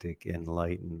didactic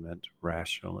Enlightenment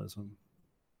rationalism.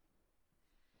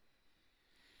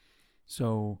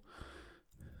 So,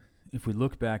 if we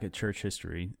look back at church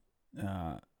history,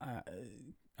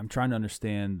 I'm trying to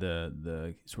understand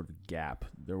the sort of gap.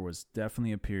 There was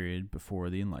definitely a period before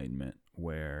the Enlightenment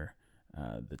where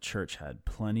the church had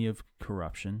plenty of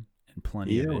corruption and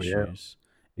plenty of issues,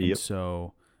 and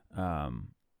so.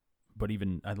 But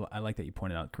even I like that you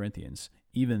pointed out Corinthians.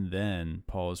 Even then,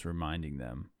 Paul is reminding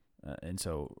them, and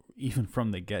so even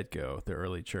from the get-go, the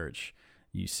early church,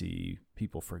 you see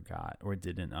people forgot or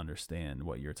didn't understand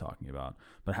what you're talking about.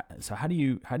 But so how do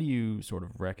you sort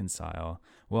of reconcile?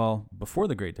 Well, before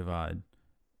the Great Divide,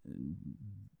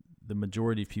 the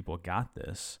majority of people got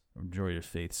this. The majority of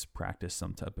faiths practiced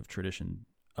some type of tradition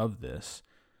of this,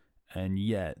 and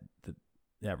yet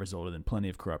that resulted in plenty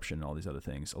of corruption and all these other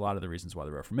things. A lot of the reasons why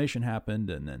the Reformation happened,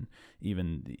 and then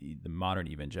even the modern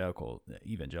evangelical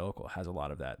has a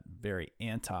lot of that very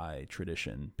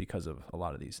anti-tradition because of a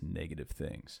lot of these negative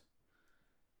things.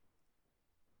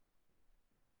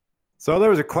 So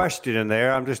there was a question in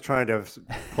there. I'm just trying to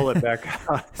pull it back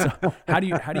out. So how do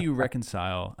you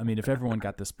reconcile? I mean, if everyone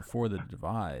got this before the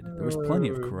divide, there was plenty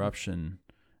of corruption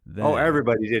then. Oh,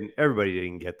 everybody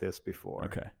didn't get this before.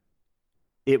 Okay.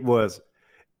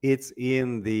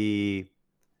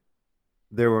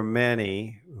 There were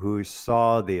many who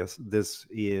saw this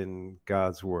in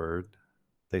God's word.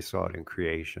 They saw it in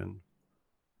creation.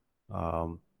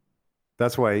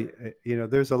 That's why,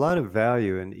 there's a lot of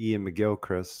value in Ian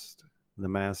McGilchrist, the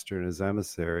master and his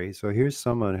emissary. So here's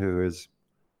someone who is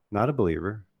not a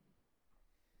believer,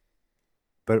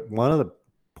 but one of the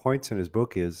points in his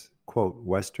book is, quote,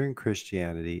 Western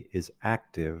Christianity is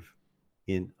active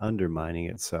in undermining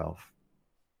itself.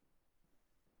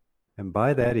 And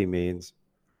by that he means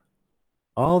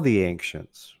all the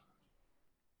ancients,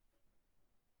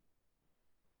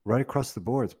 right across the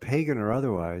boards, pagan or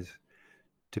otherwise,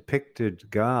 depicted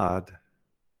God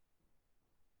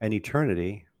and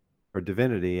eternity, or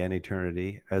divinity and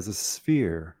eternity, as a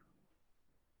sphere.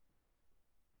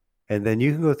 And then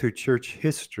you can go through church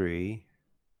history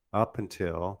up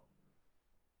until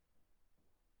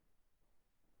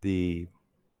the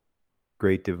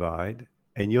Great Divide,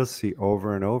 and you'll see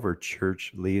over and over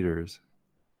church leaders.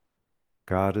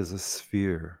 God is a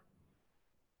sphere,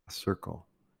 a circle.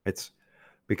 It's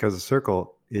because a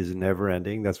circle is never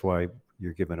ending. That's why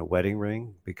you're given a wedding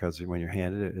ring, because when you're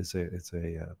handed it, it's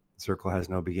a circle has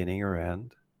no beginning or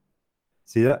end.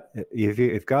 See that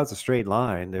if God's a straight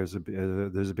line, there's a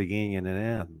beginning and an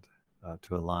end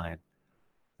to a line.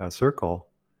 A circle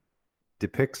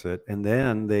depicts it, and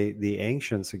then the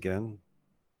ancients, again,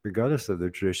 regardless of their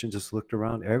tradition, just looked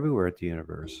around everywhere at the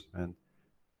universe, and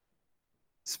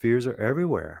spheres are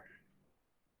everywhere.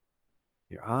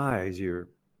 Your eyes,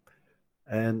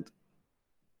 and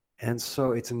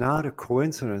so it's not a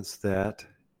coincidence that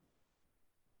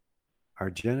our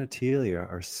genitalia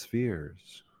are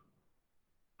spheres.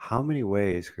 How many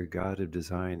ways could God have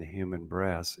designed the human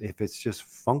breast? If it's just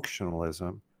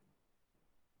functionalism,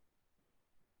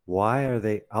 why are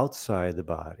they outside the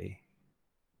body?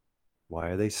 Why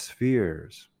are they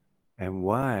spheres? And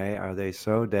why are they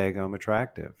so daggum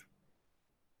attractive?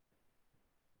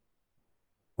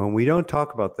 When we don't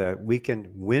talk about that, we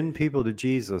can win people to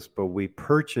Jesus, but we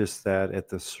purchase that at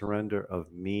the surrender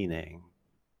of meaning.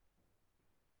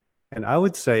 And I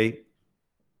would say,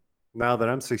 now that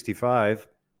I'm 65,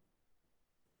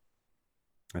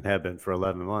 and have been for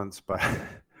 11 months, but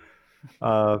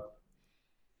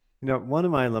one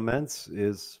of my laments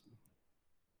is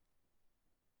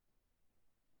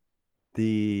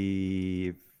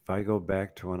if I go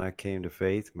back to when I came to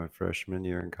faith my freshman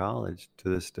year in college to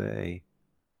this day,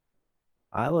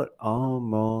 I would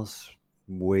almost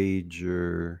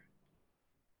wager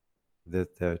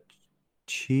that the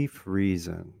chief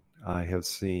reason I have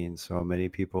seen so many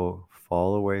people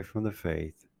fall away from the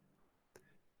faith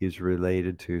is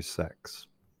related to sex.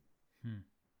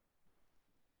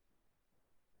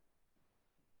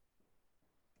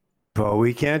 But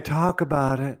we can't talk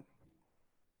about it.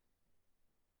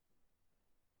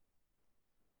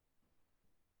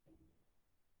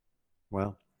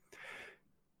 Well,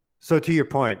 so to your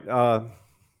point, I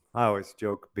always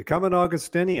joke, become an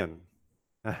Augustinian.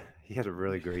 He had a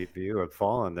really great view of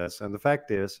fallenness. And the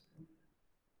fact is,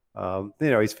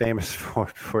 he's famous for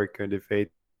before he came to faith.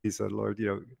 He said, Lord,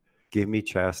 give me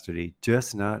chastity,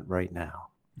 just not right now.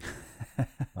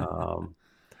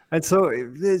 And so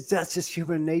that's just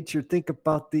human nature. Think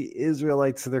about the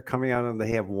Israelites. They're coming out and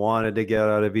they have wanted to get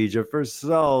out of Egypt for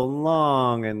so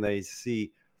long. And they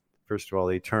see, first of all,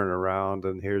 they turn around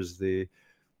and here's the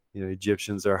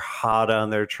Egyptians are hot on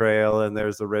their trail and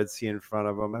there's the Red Sea in front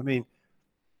of them. I mean,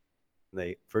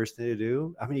 they first thing to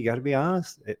do, you got to be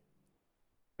honest.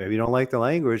 Maybe you don't like the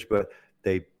language, but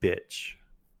they bitch.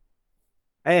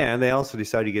 And they also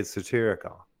decide to get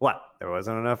satirical. What? There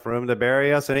wasn't enough room to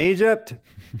bury us in Egypt?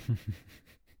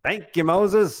 Thank you,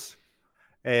 Moses.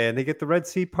 And they get the Red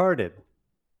Sea parted.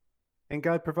 And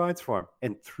God provides for them.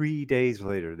 And 3 days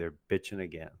later, they're bitching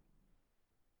again.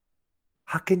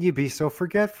 How can you be so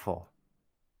forgetful?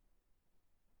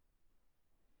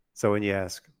 So when you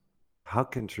ask, how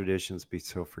can traditions be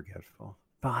so forgetful?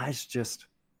 Well, it's just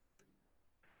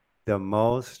the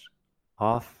most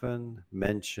often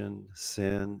mentioned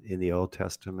sin in the Old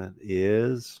Testament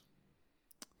is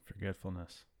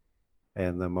forgetfulness.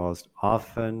 And the most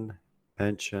often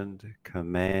mentioned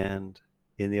command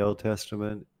in the Old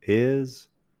Testament is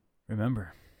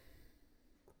remember.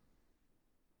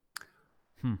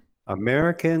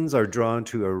 Americans are drawn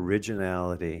to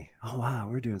originality. Oh, wow,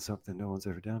 we're doing something no one's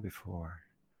ever done before.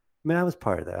 I was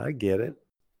part of that. I get it.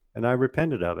 And I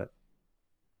repented of it.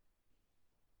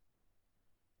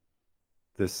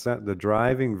 The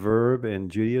driving verb in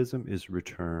Judaism is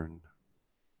return.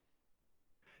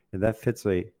 And that fits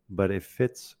it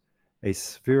fits a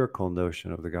spherical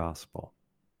notion of the gospel,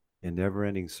 a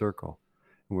never-ending circle.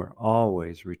 And we're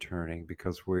always returning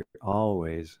because we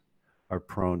always are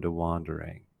prone to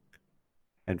wandering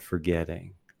and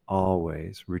forgetting,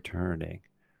 always returning.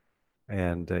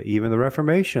 And even the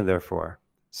Reformation, therefore,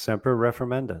 semper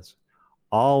reformandus,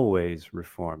 always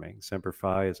reforming. Semper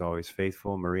Fi is always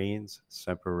faithful. Marines,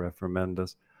 semper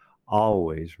reformandus,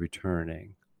 always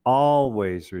returning.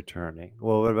 Always returning.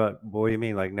 Well, what do you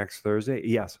mean, like next Thursday?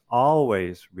 Yes,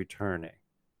 always returning.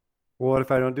 Well, what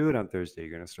if I don't do it on Thursday?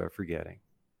 You're going to start forgetting.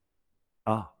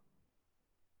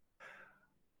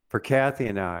 For Kathy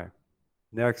and I,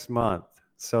 next month,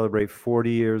 celebrate 40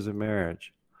 years of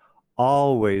marriage.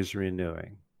 Always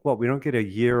renewing. Well, we don't get a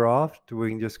year off. We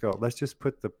can just go, let's just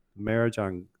put the marriage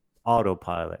on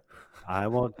autopilot. I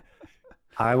won't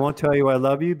tell you I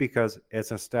love you because it's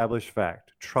an established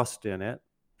fact. Trust in it.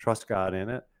 Trust God in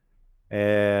it.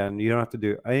 And you don't have to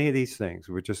do any of these things.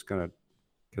 We're just going to,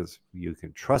 because you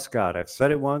can trust God. I've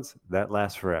said it once, that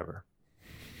lasts forever.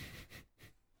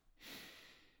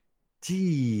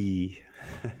 Gee,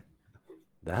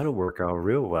 that'll work out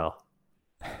real well.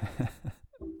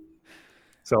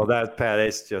 So that, Pat,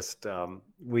 it's just,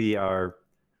 we are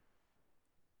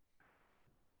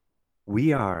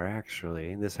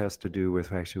actually, and this has to do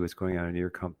with actually what's going on in your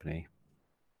company.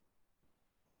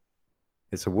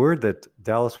 It's a word that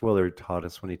Dallas Willard taught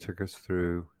us when he took us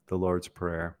through the Lord's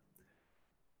Prayer.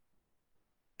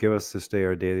 Give us this day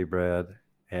our daily bread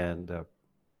and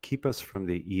keep us from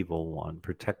the evil one.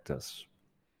 Protect us.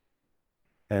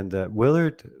 And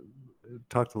Willard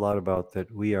talked a lot about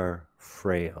that we are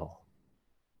frail.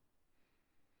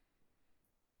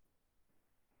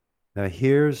 Now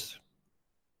here's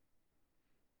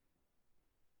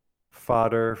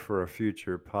fodder for a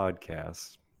future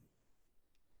podcast.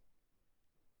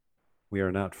 We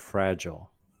are not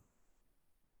fragile.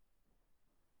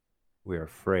 We are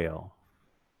frail.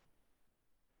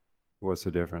 What's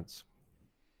the difference?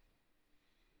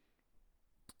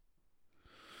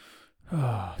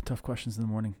 Oh, tough questions in the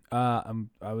morning. I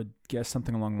would guess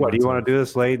something along the lines. What, do you want to do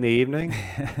this late in the evening?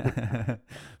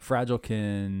 Fragile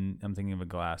I'm thinking of a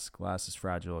glass. Glass is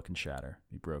fragile. It can shatter,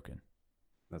 be broken.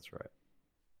 That's right.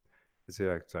 That's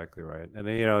exactly right. And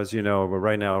as you know,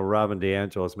 right now, Robin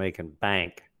DiAngelo is making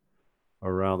bank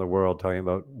around the world talking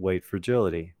about white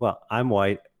fragility. Well, I'm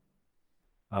white.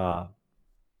 And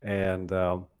I'm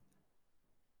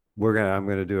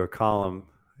going to do a column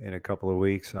in a couple of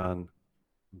weeks on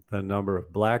the number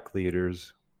of black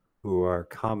leaders who are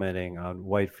commenting on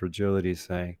white fragility,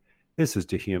 saying this is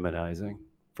dehumanizing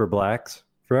for blacks,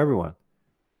 for everyone.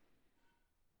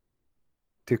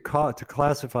 To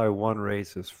classify one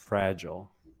race as fragile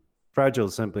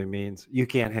simply means you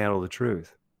can't handle the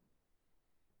truth.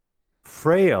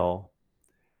 Frail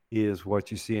is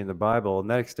what you see in the Bible, and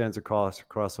that extends across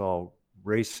all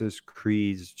races,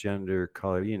 creeds, gender,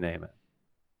 color, you name it.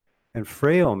 And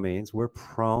frail means we're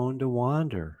prone to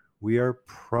wander. We are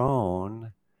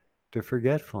prone to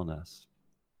forgetfulness.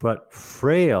 But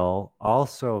frail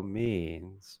also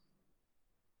means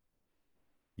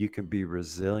you can be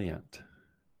resilient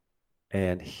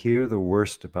and hear the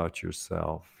worst about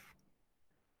yourself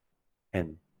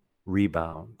and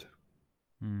rebound.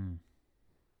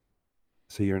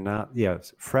 So you're not,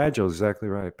 fragile is exactly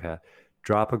right, Pat.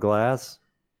 Drop a glass,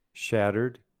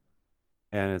 shattered,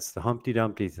 and it's the Humpty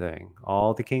Dumpty thing.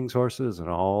 All the king's horses and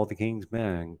all the king's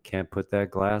men can't put that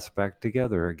glass back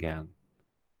together again.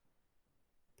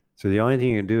 So the only thing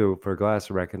you can do for a glass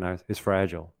to recognize is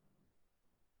fragile.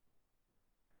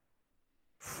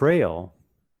 Frail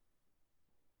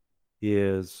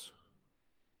is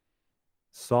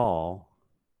Saul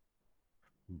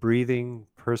breathing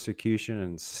persecution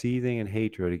and seething in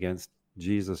hatred against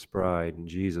Jesus' bride, and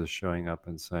Jesus showing up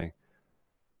and saying,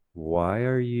 "Why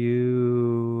are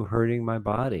you hurting my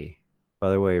body?"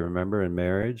 By the way, remember in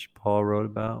marriage, Paul wrote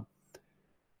about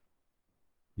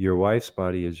your wife's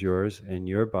body is yours and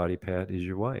your body, Pat, is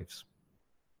your wife's.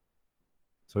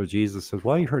 So Jesus says,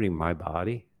 "Why are you hurting my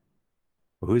body?"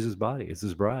 Well, who's his body? It's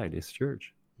his bride, his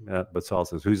church. But Saul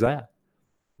says, "Who's that?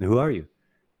 And who are you?"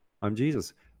 "I'm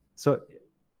Jesus." So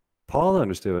Paul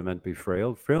understood what it meant to be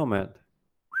frail. Frail meant,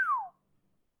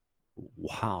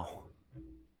 wow.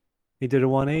 He did a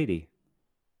 180.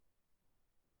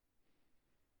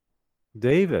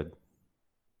 David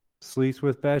sleeps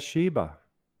with Bathsheba.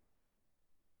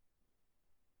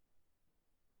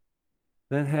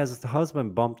 Then has the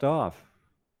husband bumped off.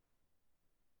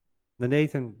 Then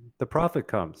Nathan, the prophet,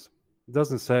 comes. It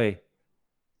doesn't say,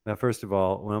 now, first of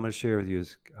all, what I'm going to share with you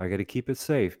is I got to keep it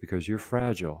safe because you're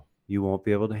fragile. You won't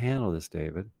be able to handle this,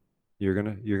 David. You're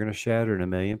gonna shatter in a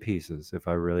million pieces if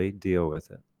I really deal with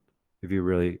it. If you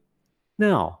really,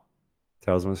 no.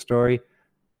 Tells him a story.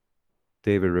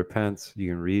 David repents.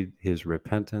 You can read his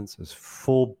repentance, his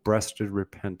full-breasted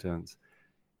repentance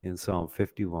in Psalm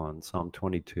 51, Psalm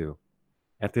 22.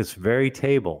 At this very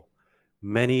table,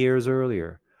 many years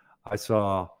earlier, I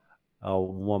saw a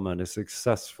woman, a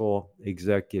successful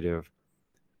executive,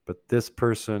 but this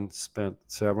person spent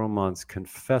several months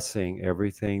confessing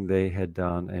everything they had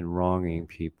done and wronging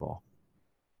people.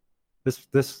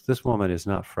 This woman is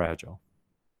not fragile,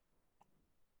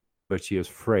 but she is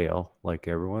frail like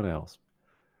everyone else.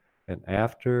 And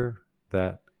after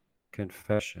that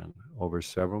confession over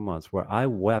several months, where I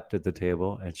wept at the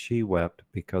table and she wept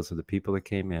because of the people that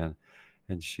came in,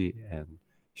 and she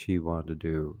wanted to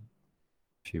do,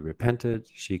 she repented,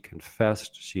 she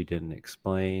confessed, she didn't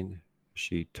explain,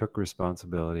 she took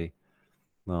responsibility.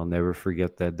 I'll never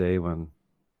forget that day when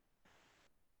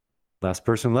last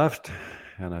person left,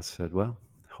 and I said, "Well,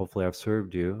 hopefully I've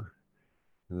served you."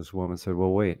 And this woman said,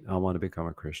 "Well, wait, I want to become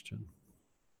a Christian."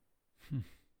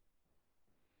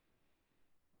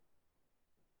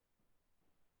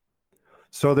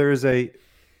 So there's a,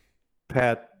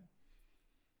 Pat,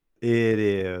 it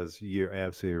is, you're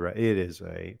absolutely right. It is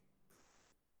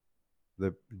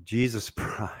the Jesus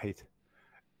bride,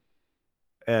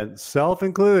 and self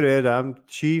included, I'm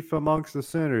chief amongst the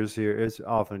sinners here. It's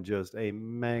often just a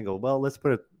mangled. Well, let's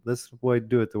do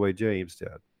it the way James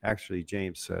did. Actually,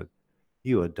 James said,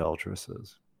 "You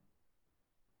adulteresses.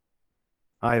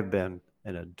 I have been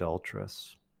an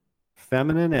adulteress."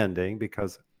 Feminine ending,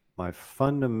 because my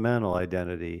fundamental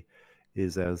identity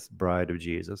is as bride of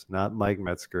Jesus, not Mike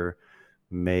Metzger,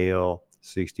 male,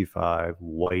 65,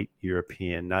 white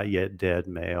European, not yet dead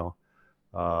male.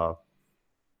 I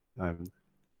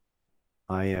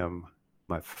am,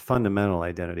 my fundamental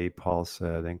identity, Paul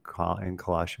said in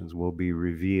Colossians, will be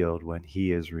revealed when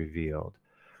he is revealed.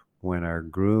 When our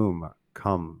groom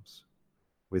comes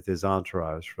with his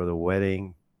entourage for the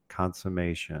wedding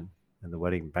consummation and the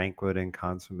wedding banquet and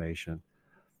consummation,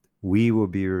 we will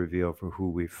be revealed for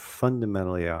who we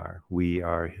fundamentally are. We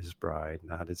are his bride.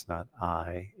 It's not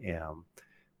I am.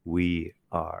 We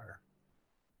are.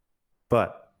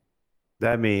 But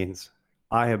that means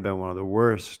I have been one of the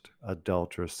worst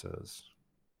adulteresses.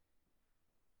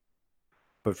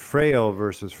 But frail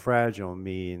versus fragile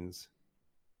means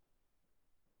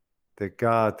that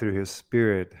God, through his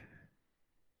Spirit,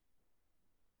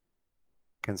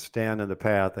 can stand in the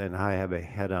path and I have a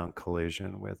head-on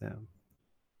collision with him,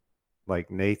 like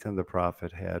Nathan the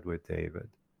prophet had with David.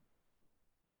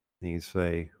 And he'd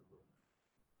say,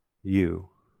 "You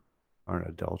are an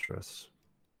adulteress."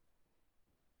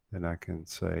 And I can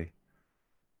say,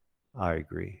 "I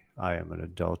agree. I am an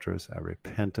adulteress. I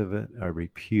repent of it. I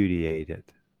repudiate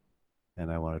it.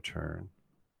 And I want to turn."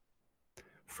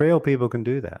 Frail people can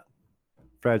do that.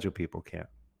 Fragile people can't.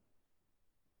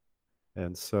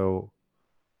 And so,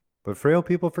 but frail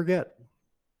people forget.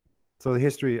 So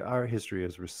our history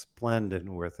is resplendent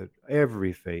with it.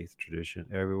 Every faith tradition,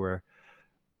 everywhere.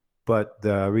 But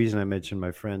the reason I mentioned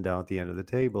my friend down at the end of the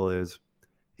table is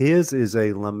his is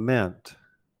a lament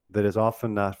that is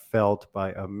often not felt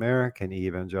by American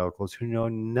evangelicals who know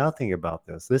nothing about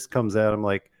this. This comes at them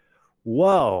like,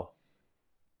 whoa,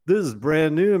 this is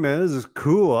brand new, man. This is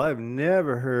cool. I've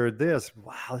never heard this.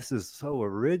 Wow, this is so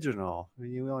original.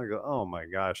 And you want to go, oh my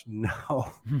gosh,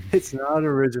 no, it's not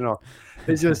original.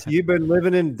 It's just you've been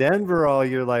living in Denver all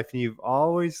your life, and you've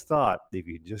always thought if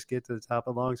you just get to the top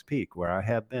of Long's Peak, where I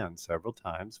have been several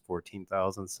times,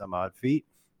 14,000 some odd feet,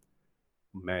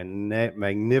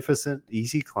 magnificent,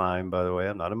 easy climb, by the way.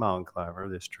 I'm not a mountain climber.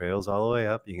 There's trails all the way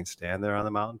up. You can stand there on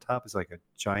the mountaintop. It's like a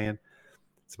giant,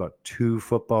 it's about 2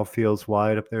 football fields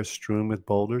wide up there, strewn with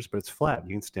boulders, but it's flat.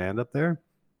 You can stand up there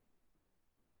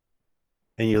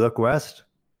and you look west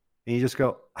and you just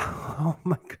go, oh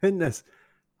my goodness,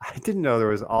 I didn't know there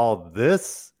was all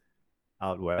this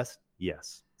out west.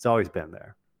 Yes, it's always been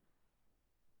there.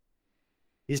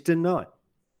 You just didn't know it.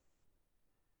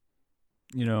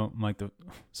 You know, Mike,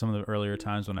 some of the earlier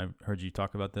times when I heard you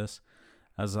talk about this,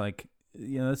 I was like,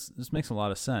 you know, this makes a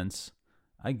lot of sense.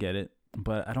 I get it,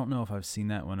 but I don't know if I've seen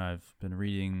that when I've been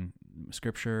reading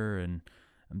scripture, and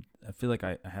I feel like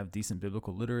I have decent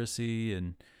biblical literacy,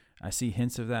 and I see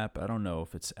hints of that, but I don't know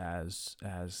if it's as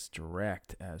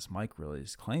direct as Mike really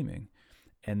is claiming.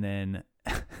 And then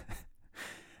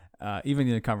even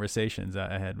in the conversations,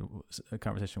 I had a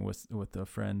conversation with a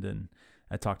friend, and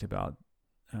I talked about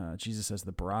Jesus as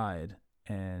the bride,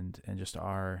 and just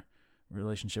our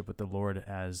relationship with the Lord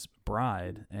as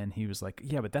bride. And he was like,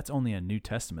 yeah, but that's only a New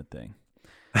Testament thing.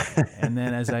 And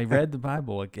then as I read the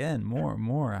Bible again, more and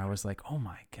more, I was like, oh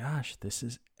my gosh, this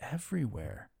is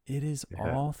everywhere. It is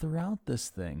all throughout this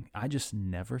thing. I just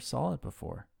never saw it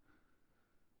before.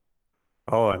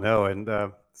 Oh, I know. And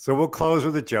so we'll close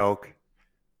with a joke.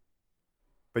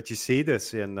 But you see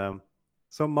this in,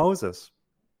 so Moses,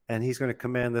 and he's going to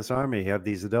command this army. You have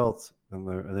these adults, and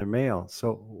they're male.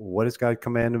 So what does God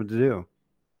command him to do?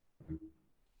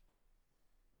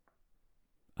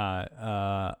 Is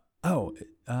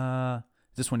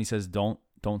this when he says don't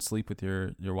sleep with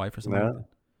your wife or something?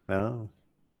 No, no.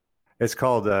 It's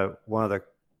called one of the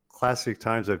classic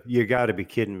times of "You got to be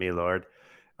kidding me, Lord."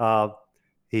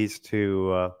 He's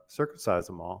to circumcise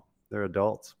them all. They're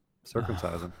adults.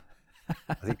 Circumcise them.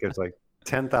 I think there's like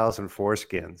 10,000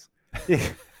 foreskins.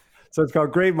 So it's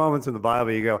called Great Moments in the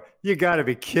Bible. You go, you got to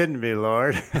be kidding me,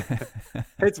 Lord.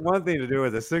 It's one thing to do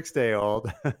with a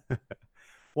 6-day-old.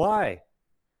 Why?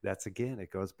 That's again,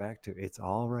 it goes back to it's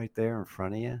all right there in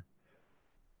front of you.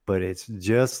 But it's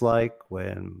just like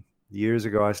when years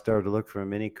ago I started to look for a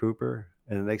Mini Cooper,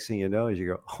 and the next thing you know is you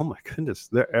go, oh my goodness,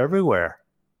 they're everywhere.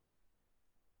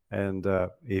 And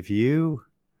if you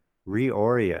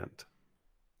reorient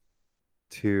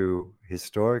to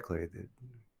historically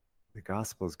the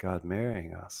gospel is God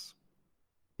marrying us,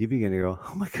 you begin to go,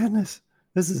 oh my goodness,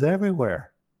 this is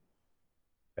everywhere.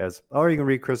 Or you can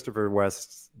read Christopher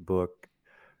West's book,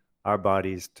 Our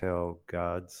Bodies Tell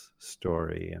God's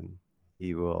Story, and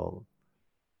he will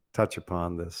touch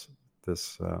upon this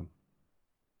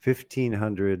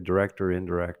 1,500 direct or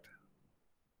indirect,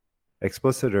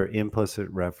 explicit or implicit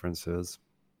references.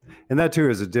 And that too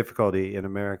is a difficulty in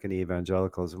American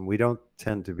evangelicalism. We don't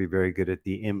tend to be very good at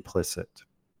the implicit,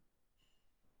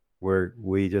 where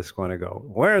we just want to go,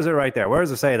 where is it right there? Where does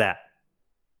it say that?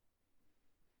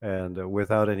 And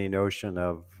without any notion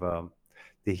of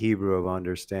the Hebrew of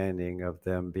understanding of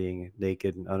them being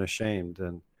naked and unashamed,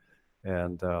 and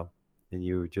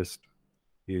you just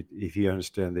if you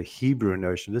understand the Hebrew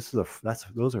notion, that's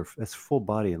full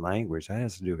body language. That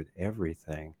has to do with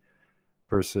everything.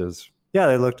 Versus, yeah,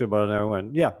 they looked at one and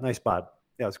went, yeah, nice spot.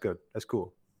 Yeah, it's good. That's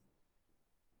cool.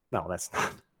 No, that's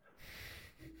not.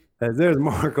 There's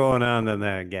more going on than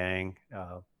that, gang.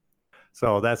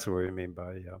 So that's what we mean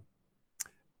by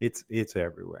it's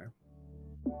everywhere.